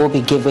assurances will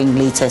be giving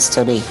latest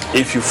today?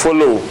 If you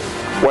follow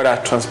what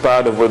had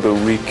transpired over the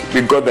week,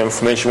 we got the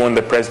information when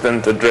the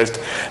president addressed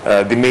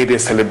the May Day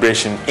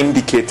celebration,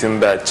 indicating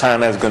that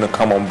China is going to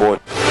come on board.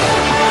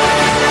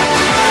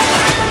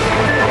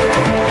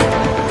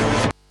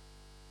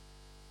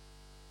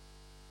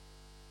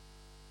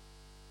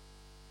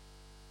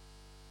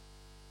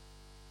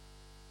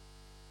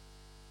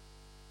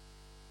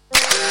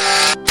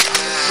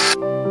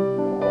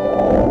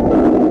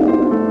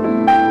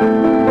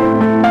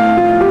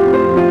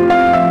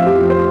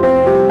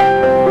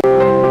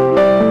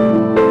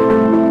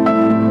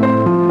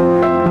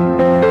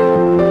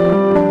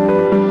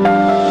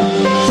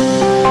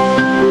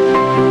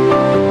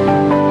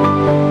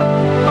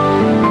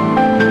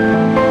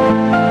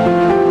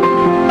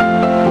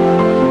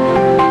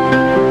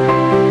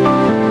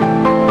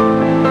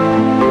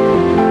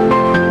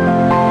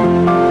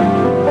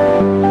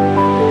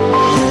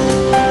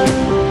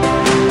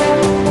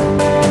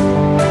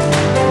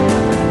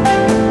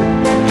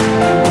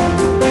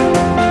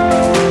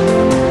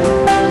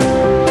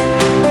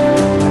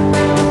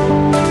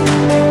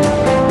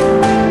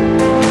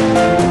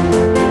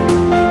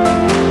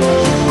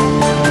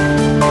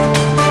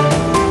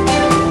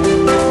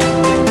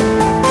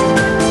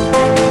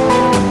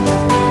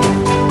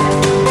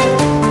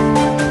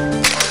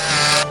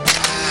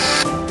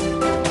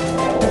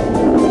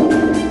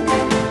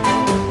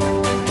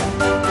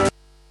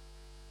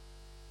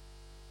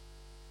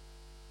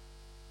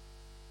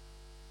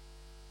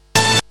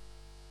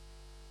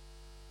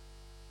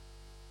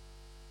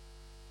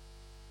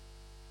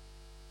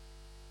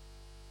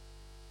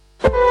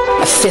 A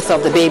fifth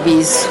of the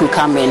babies who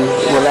come in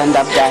will end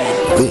up dying.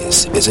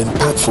 This is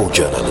impactful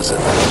journalism,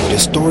 the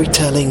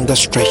storytelling that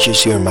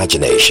stretches your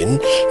imagination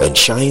and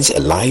shines a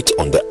light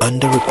on the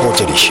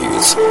underreported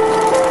issues.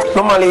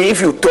 Normally,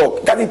 if you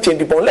talk, doesn't change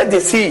people. Let them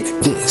see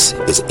it. This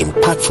is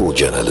impactful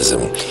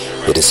journalism.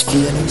 It is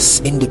fearless,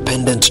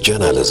 independent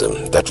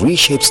journalism that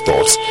reshapes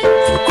thoughts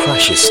and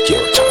crushes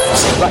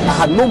stereotypes. But I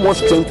had no more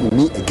strength in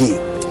me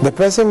again. The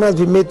person must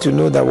be made to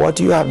know that what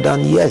you have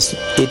done, yes,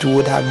 it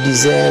would have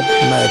deserved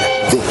murder.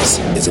 This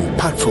is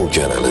impactful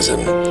journalism.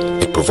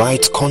 It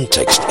provides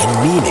context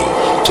and meaning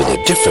to the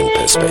different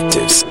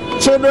perspectives.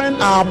 Children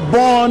are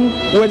born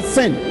with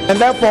sin, and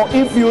therefore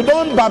if you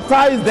don't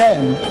baptize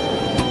them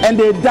and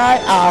they die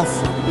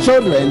as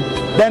children,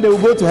 then they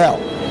will go to hell.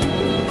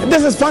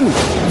 This is funny.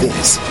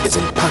 This is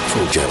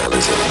impactful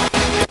journalism.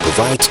 It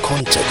provides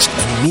context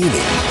and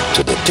meaning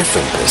to the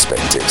different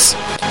perspectives.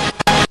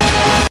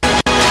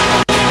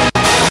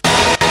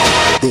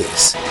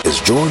 This is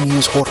Joy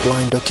News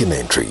Hotline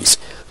Documentaries,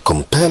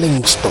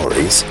 compelling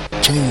stories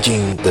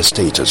changing the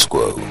status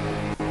quo.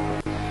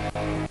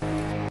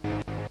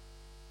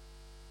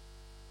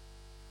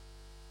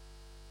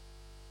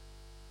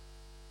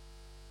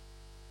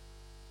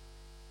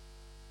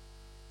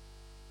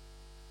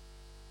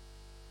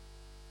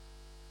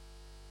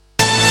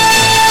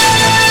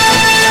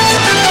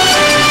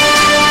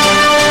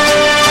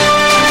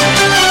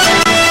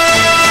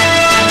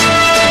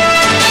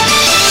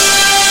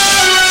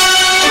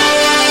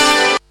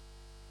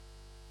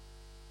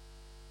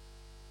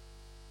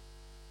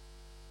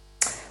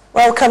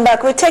 Welcome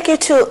back. We take you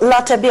to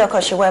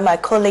Latabiokoshi, where my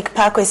colleague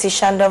Pakwesi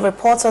Shando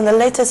reports on the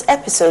latest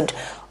episode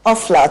of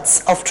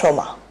Floods of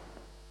Trauma.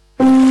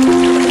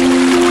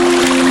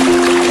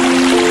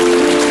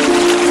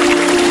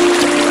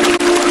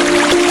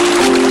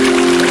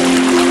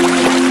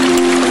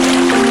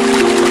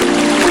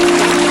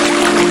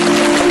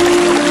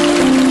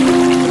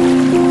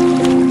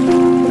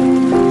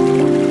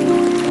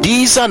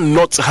 These are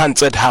not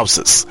haunted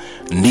houses,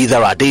 neither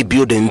are they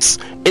buildings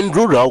in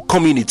rural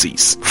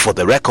communities. For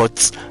the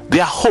records, they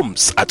are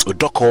homes at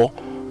Odoko,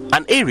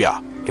 an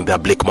area in the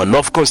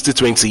Blakemanoff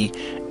constituency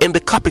in the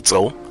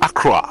capital,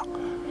 Accra.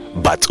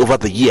 But over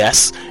the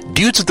years,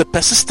 due to the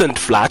persistent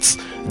floods,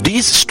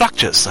 these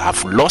structures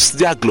have lost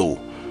their glow,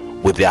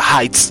 with their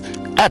heights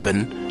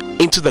ebbing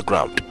into the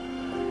ground.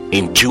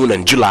 In June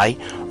and July,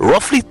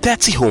 roughly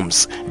 30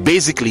 homes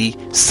basically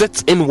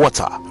sit in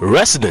water.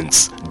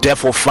 Residents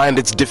therefore find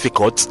it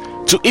difficult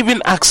to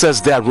even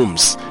access their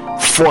rooms,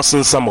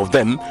 forcing some of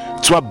them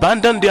to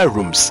abandon their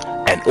rooms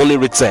and only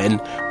return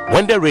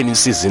when the rainy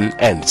season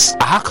ends.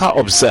 Ahaka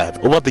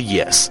observed over the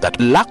years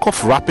that lack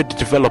of rapid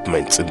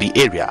development in the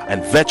area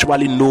and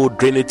virtually no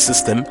drainage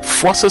system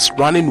forces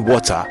running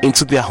water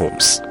into their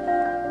homes.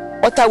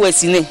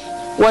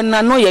 Those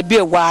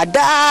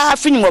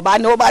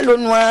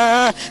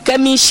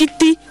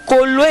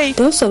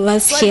of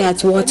us here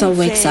at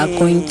Waterworks are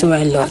going through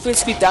a lot.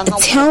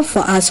 It's hell for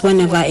us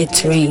whenever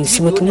it rains,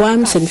 with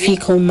worms and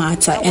fecal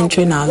matter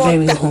entering our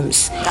very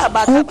homes.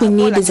 All we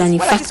need is an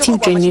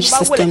effective drainage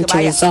system to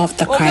resolve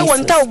the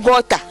crisis.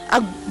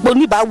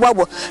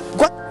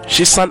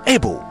 She's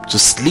unable to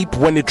sleep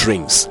when it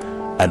rains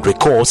and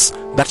recalls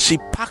that she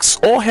packs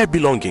all her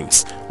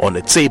belongings on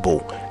a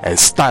table and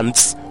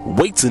stands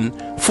waiting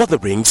for the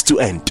rains to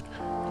end.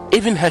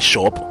 Even her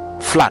shop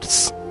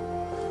floods.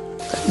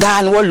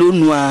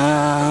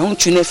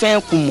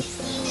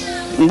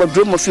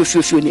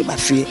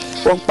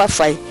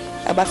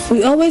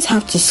 We always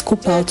have to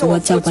scoop out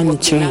water when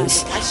it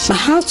rains. My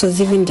house was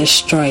even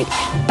destroyed,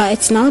 but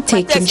it's now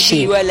taking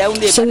shape.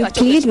 So we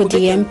plead with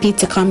the MP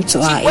to come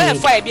to our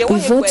aid. We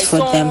vote for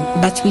them,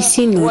 but we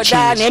see no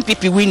change.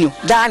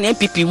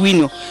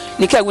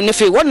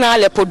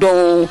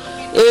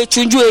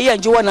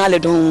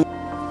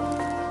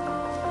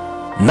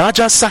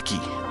 Naja Saki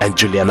and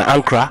Juliana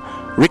Ankra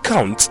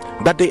recount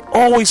that they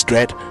always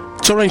dread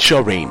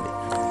torrential rain.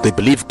 They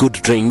believe good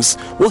drinks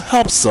will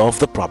help solve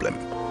the problem.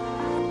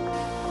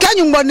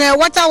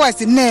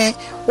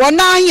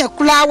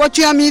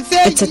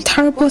 It's a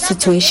terrible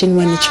situation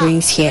when it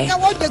rains here.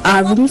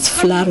 Our rooms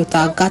flood with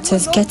our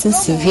gutters getting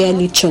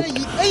severely choked.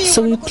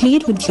 So we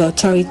plead with the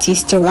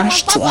authorities to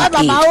rush to our aid. The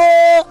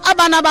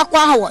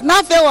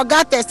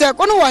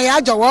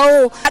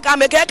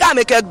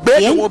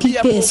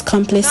NPP is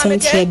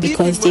complacent here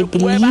because they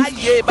believe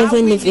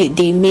even if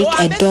they make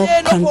a dog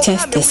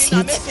contest the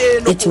seat,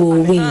 it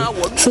will win.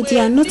 So they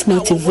are not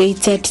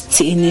motivated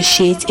to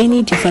initiate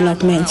any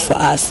development for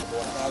us.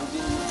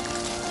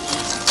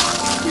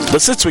 The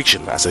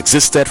situation has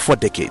existed for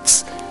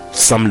decades.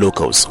 Some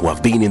locals who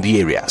have been in the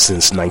area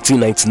since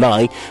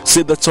 1999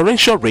 say the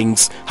torrential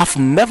rains have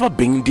never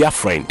been their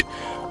friend.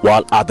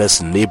 While others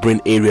in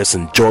neighboring areas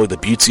enjoy the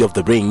beauty of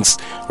the rains,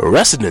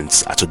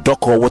 residents at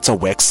Odoko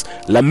Waterworks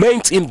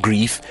lament in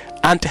grief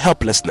and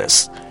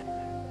helplessness.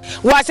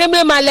 Our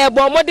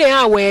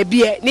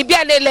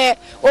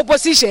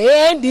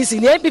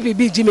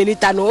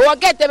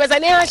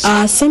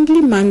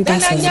assemblyman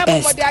does his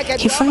best.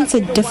 He finds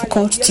it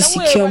difficult to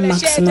secure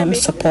maximum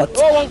support.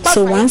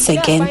 So once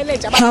again,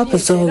 help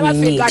is all we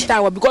need.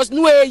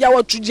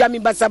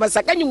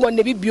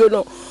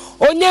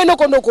 Due to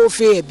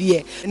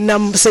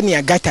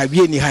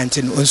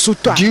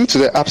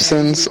the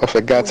absence of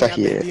a gutter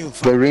here,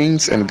 the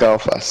rains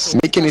engulf us,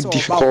 making it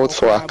difficult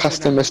for our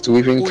customers to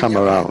even come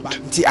around.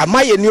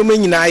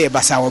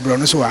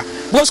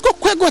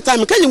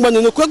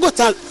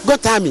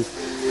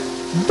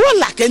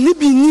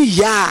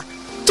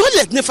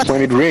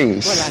 When it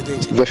rains,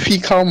 the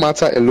fecal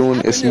matter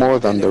alone is more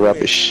than the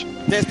rubbish.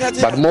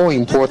 But more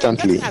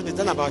importantly,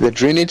 the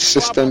drainage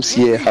systems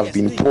here have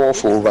been poor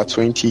for over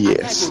 20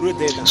 years.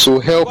 So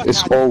help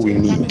is all we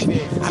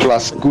need,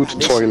 plus good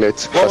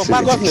toilet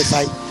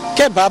facilities.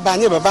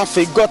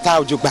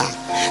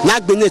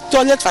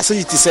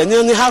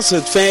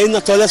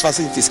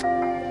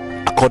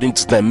 According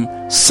to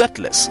them,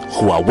 settlers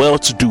who are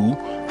well-to-do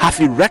have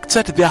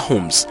erected their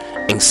homes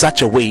in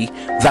such a way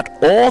that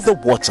all the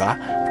water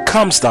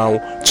comes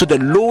down to the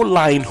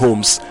low-lying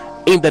homes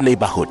in the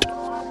neighborhood.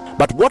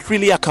 But what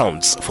really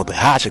accounts for the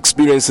harsh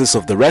experiences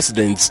of the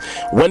residents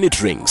when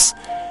it rains?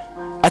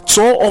 A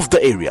tour of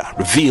the area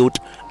revealed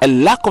a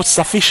lack of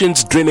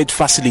sufficient drainage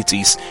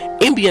facilities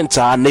in the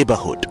entire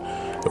neighborhood.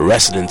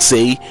 Residents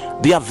say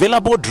the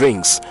available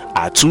drains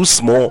are too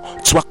small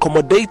to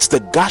accommodate the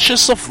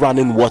gushes of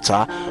running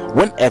water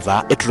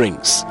whenever it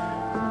rains.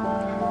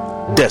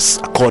 This,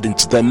 according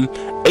to them,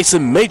 is a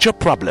major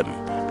problem,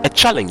 a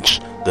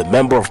challenge the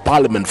Member of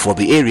Parliament for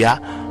the area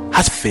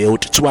has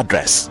failed to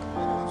address.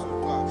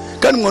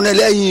 It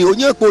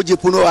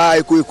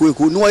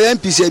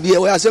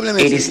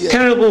is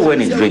terrible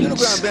when it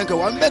rains.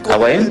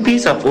 Our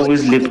MPs have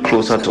always lived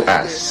closer to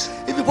us,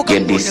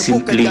 yet they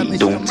simply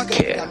don't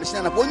care.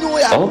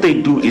 All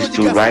they do is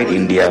to ride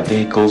in their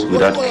vehicles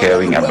without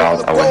caring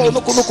about our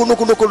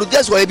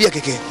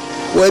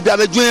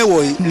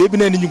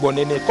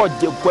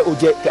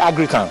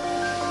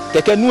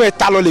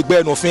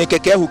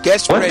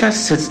Water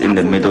sits in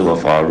the middle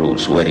of our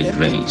roads when it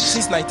rains.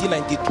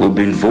 We've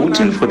been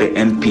voting for the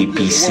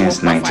NPP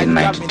since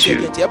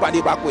 1992,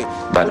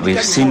 but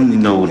we've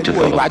seen no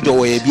development.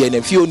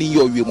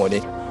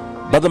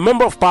 But the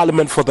Member of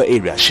Parliament for the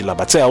area, Sheila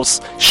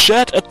Battels,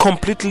 shared a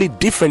completely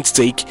different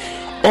take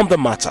on the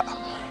matter.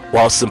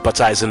 While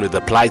sympathizing with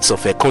the plights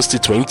of her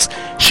constituents,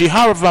 she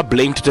however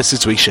blamed the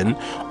situation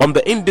on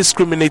the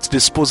indiscriminate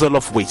disposal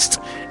of waste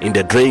in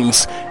the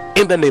drains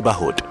in the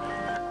neighborhood.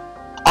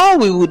 All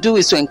we will do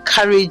is to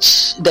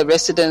encourage the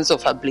residents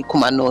of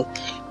Ablikuma North,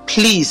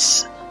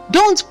 please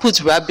don't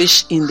put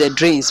rubbish in the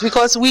drains,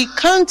 because we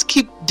can't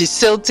keep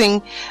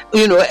desilting,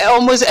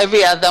 almost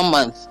every other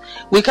month.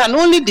 We can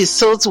only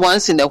desilt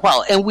once in a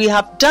while, and we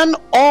have done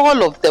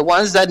all of the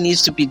ones that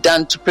needs to be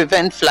done to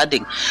prevent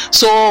flooding.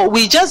 So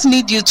we just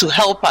need you to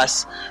help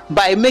us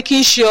by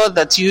making sure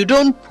that you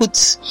don't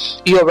put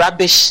your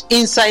rubbish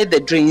inside the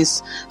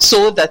drains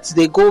so that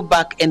they go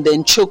back and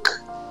then choke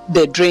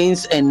the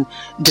drains and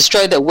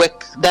destroy the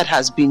work that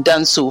has been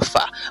done so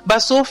far. But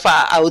so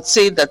far, I would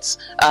say that,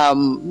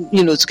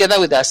 together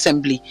with the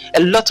Assembly, a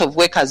lot of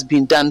work has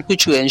been done,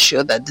 which will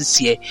ensure that this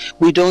year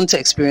we don't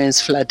experience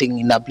flooding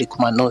in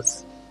Ablikuma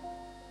North.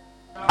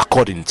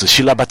 According to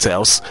Sheila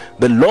Battels,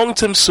 the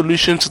long-term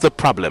solution to the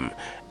problem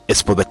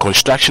is for the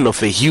construction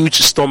of a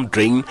huge storm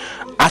drain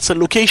at a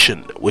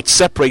location which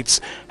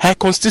separates her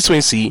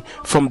constituency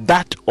from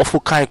that of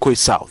Okankwe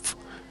South.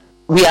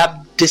 We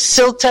have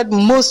desilted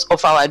most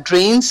of our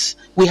drains.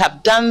 We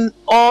have done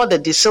all the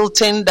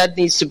desilting that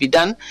needs to be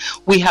done.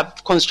 We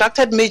have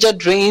constructed major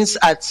drains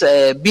at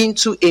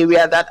Bintu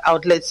area that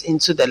outlets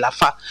into the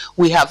Lafa.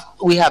 We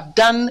have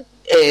done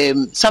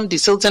some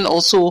desilting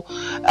also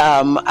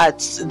at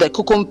the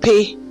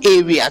Kukumpe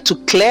area to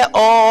clear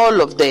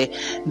all of the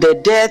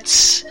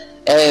dirt,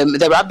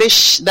 the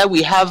rubbish that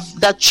we have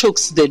that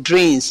chokes the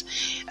drains.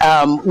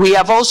 We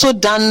have also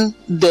done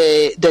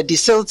the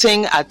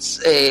desilting at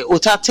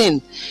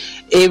Otatin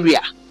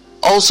area,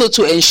 also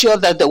to ensure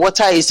that the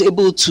water is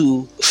able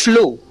to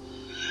flow.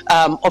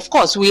 Of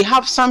course, we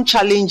have some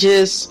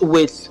challenges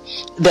with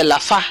the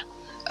Lafa,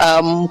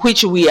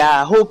 which we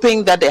are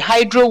hoping that the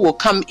hydro will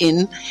come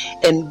in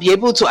and be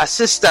able to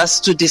assist us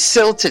to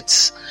desilt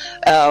it.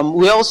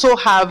 We also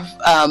have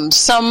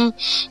some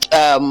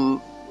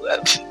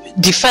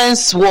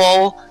defense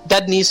wall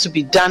that needs to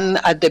be done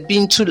at the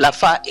Bintu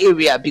Lafa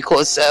area,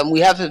 because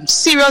we have a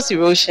serious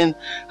erosion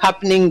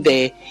happening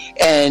there,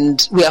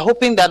 and we are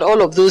hoping that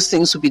all of those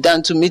things will be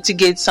done to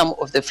mitigate some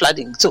of the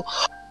flooding.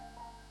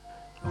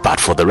 But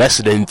for the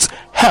residents,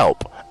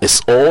 help is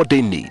all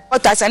they need.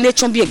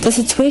 The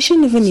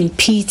situation even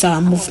impedes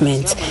our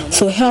movement,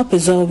 so help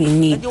is all we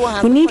need.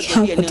 We need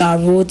help with our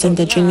roads and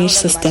the drainage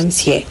systems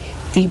here.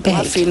 We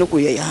beg.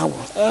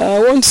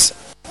 Once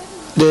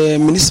the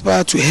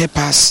municipal to help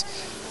us,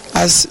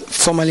 as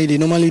formerly they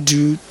normally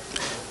do,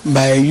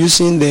 by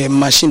using the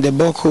machine, the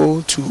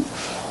backhoe, to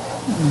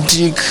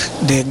dig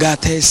the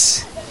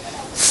gutters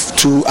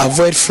to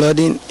avoid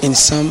flooding in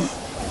some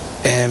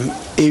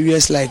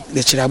areas like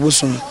the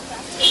Chirabusum.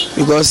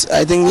 Because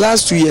I think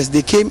last 2 years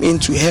they came in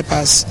to help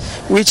us,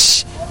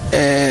 which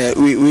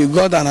we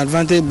got an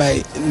advantage by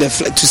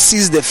to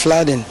cease the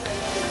flooding.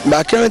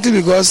 But currently,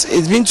 because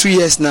it's been 2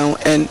 years now,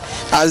 and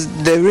as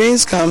the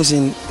rains comes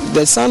in,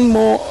 the sun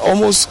more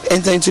almost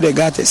enter into the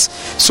gutters,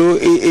 so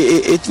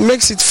it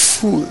makes it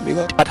full.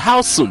 But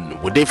how soon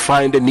would they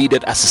find the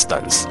needed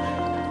assistance?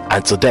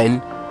 Until then,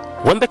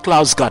 when the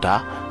clouds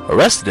gather,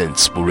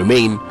 residents will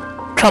remain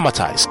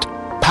traumatized.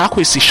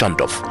 Pakwesi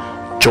Shandoff,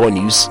 Joy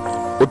News,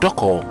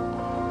 Odoko,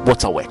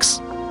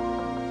 Waterworks.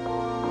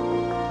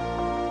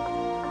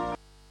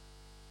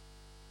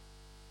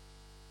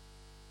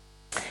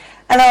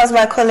 And that was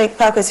my colleague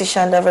Pakwesi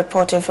Shandoff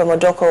reporting from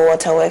Odoko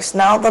Waterworks.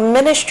 Now, the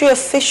Ministry of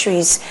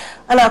Fisheries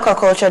and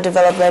Aquaculture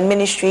Development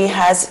Ministry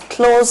has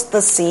closed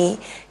the sea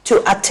to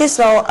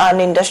artisanal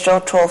and industrial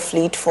trawl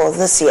fleet for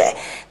this year.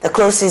 The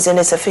closed season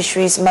is a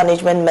fisheries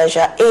management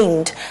measure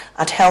aimed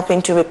at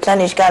helping to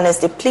replenish Ghana's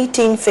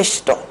depleting fish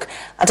stock.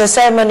 At a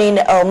ceremony in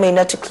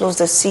Elmina to close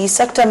the sea,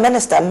 Sector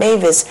Minister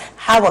Mavis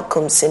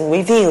Hawakumsin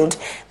revealed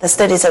the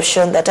studies have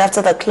shown that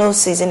after the closed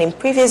season in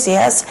previous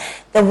years,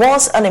 there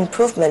was an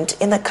improvement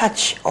in the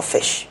catch of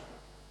fish.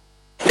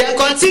 The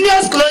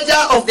continuous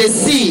closure of the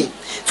sea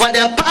for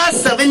the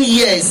past 7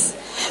 years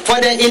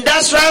for the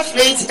industrial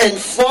fleet and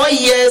 4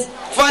 years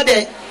for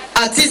the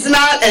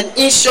artisanal and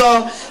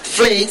inshore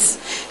fleets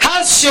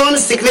has shown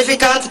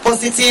significant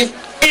positive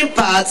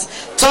impact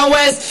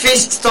towards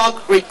fish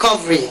stock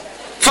recovery.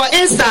 For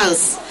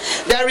instance,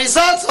 the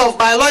results of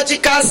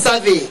biological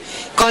survey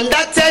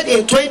conducted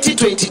in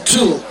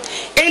 2022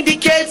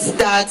 indicates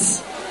that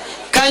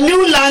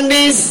canoe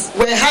landings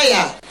were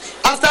higher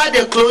after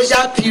the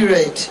closure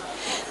period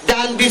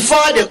than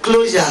before the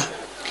closure.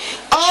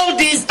 All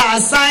these are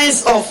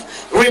signs of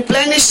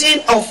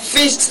replenishing of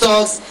fish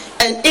stocks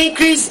and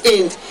increase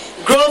in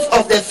growth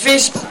of the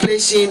fish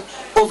population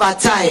over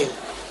time.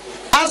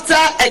 After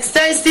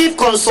extensive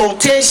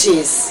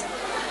consultations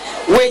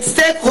with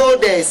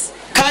stakeholders,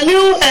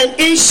 canoe and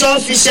inshore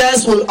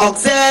fishers will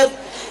observe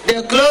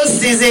the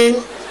closed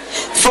season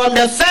from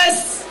the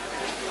 1st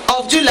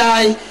of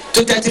July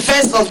to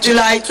 31st of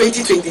July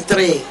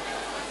 2023.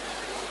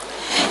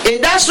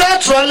 Industrial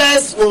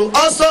trawlers will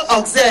also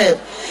observe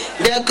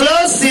the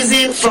closed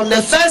season from the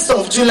 1st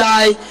of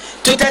July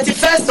to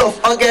 31st of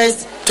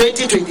August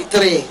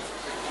 2023.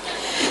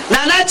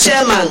 Nana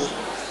Chairman,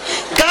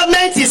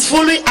 government is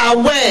fully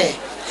aware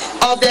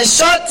of the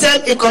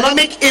short-term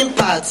economic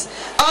impact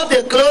of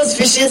the closed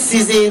fishing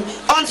season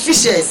on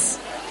fishers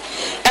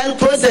and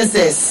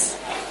processors.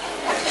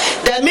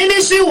 The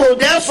ministry will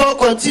therefore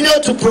continue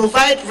to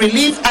provide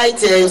relief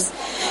items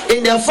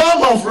in the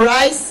form of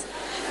rice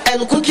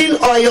and cooking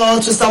oil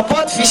to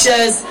support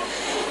fishers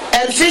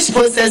and fish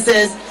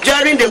processors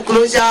during the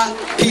closure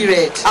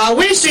period. I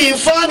wish to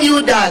inform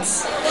you that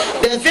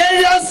the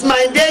various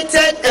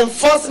mandated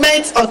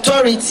enforcement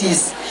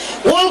authorities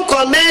will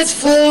commence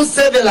full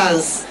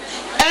surveillance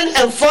and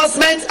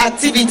enforcement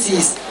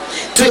activities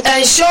to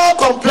ensure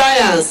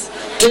compliance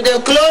to the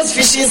closed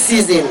fishing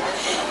season,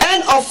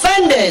 and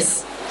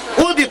offenders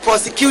will be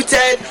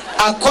prosecuted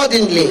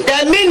accordingly.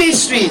 The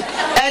ministry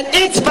and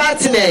its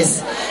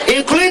partners,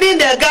 including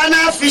the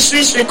Ghana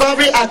Fisheries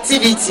Recovery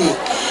Activity,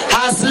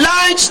 has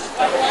launched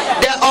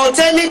the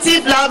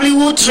alternative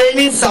livelihood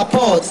training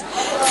support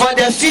for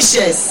the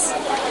fishers,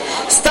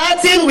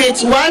 starting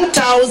with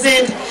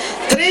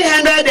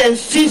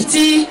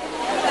 1,350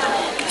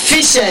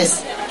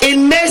 fishers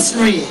in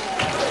masonry,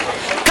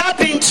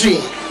 carpentry,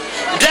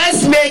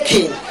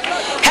 dressmaking,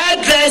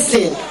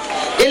 hairdressing,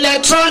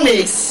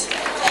 electronics,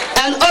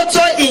 and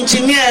auto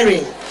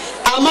engineering,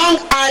 among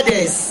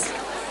others,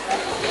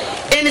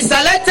 in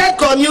selected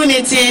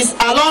communities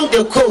along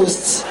the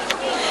coast.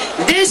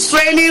 This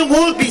training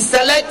will be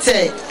scaled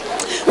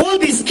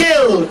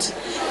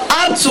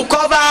up to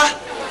cover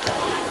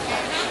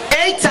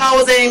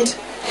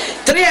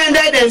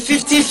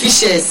 8,350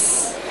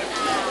 fishers.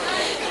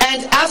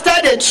 And after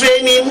the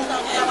training,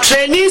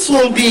 trainees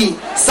will be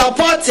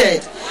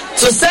supported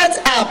to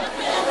set up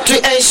to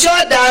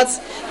ensure that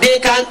they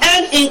can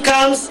earn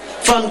incomes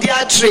from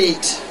their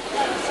trade.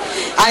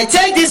 I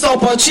take this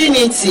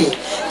opportunity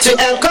to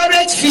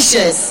encourage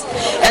fishers,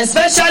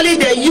 especially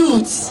the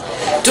youths,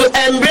 to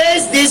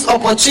embrace this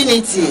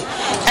opportunity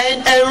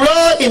and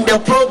enroll in the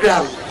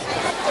program.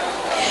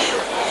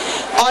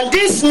 On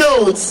this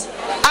note,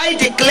 I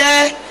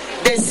declare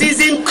the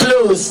season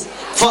closed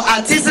for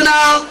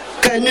artisanal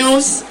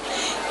canoes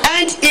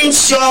and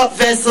inshore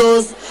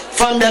vessels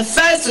from the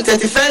 1st to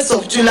 31st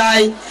of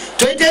July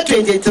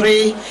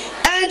 2023,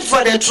 and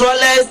for the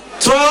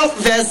trawl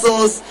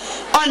vessels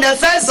on the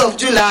 1st of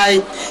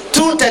July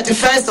to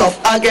 31st of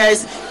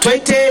August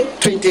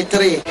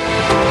 2023.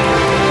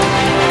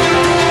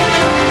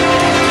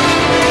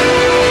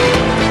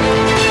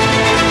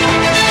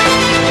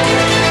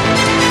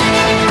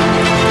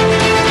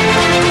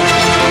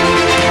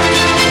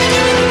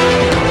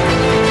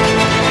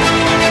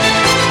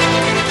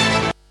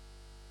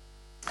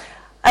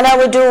 And I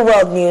will do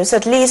world news.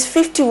 At least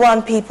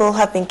 51 people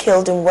have been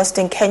killed in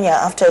Western Kenya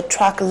after a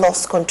truck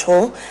lost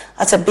control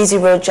at a busy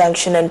road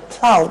junction and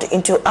plowed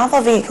into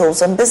other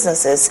vehicles and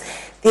businesses.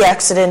 The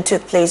accident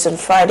took place on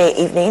Friday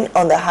evening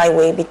on the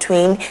highway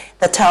between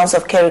the towns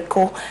of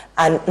Keriko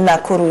and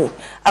Nakuru.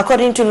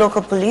 According to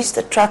local police,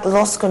 the truck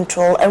lost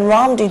control and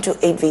rammed into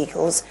 8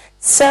 vehicles,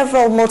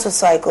 several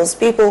motorcycles,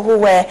 people who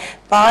were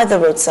by the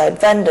roadside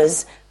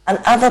vendors, and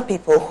other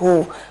people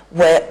who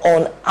were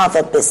on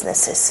other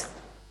businesses.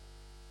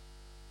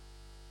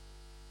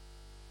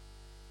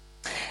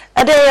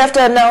 A day after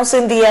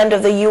announcing the end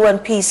of the UN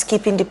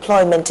peacekeeping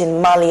deployment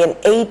in Mali and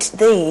 8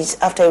 days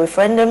after a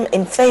referendum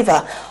in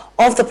favor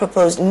of the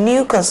proposed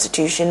new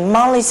constitution,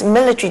 Mali's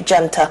military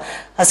junta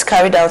has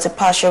carried out a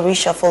partial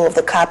reshuffle of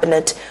the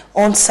cabinet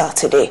on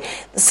Saturday.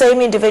 The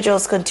same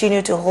individuals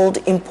continue to hold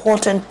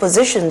important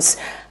positions,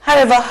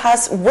 however,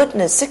 has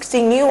witnessed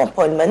 60 new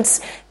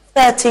appointments,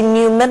 30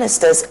 new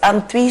ministers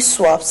and 3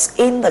 swaps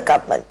in the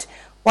government.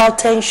 While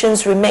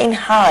tensions remain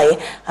high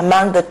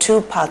among the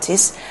two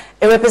parties,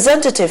 a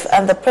representative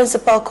and the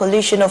principal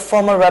coalition of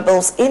former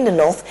rebels in the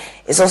north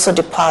is also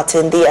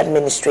departing the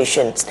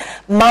administration.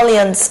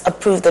 Malians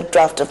approved the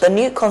draft of the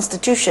new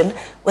constitution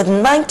with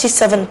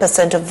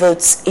 97% of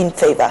votes in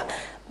favor,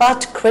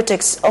 but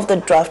critics of the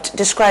draft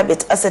describe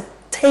it as a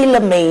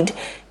tailor-made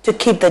to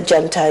keep the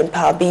junta in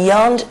power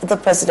beyond the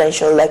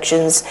presidential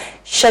elections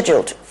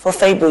scheduled for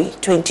February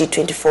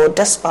 2024,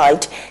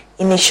 despite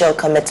initial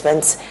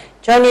commitments.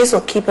 Journalists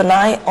will keep an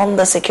eye on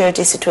the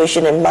security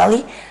situation in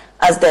Mali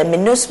as the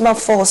MINUSMA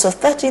force of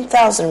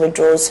 13,000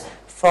 withdraws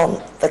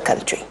from the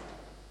country.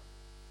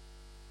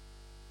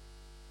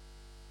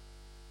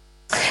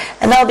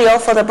 And that'll be all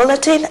for the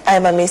bulletin.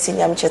 I'm Amisi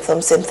Nyamche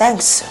Thompson.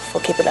 Thanks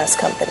for keeping us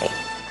company.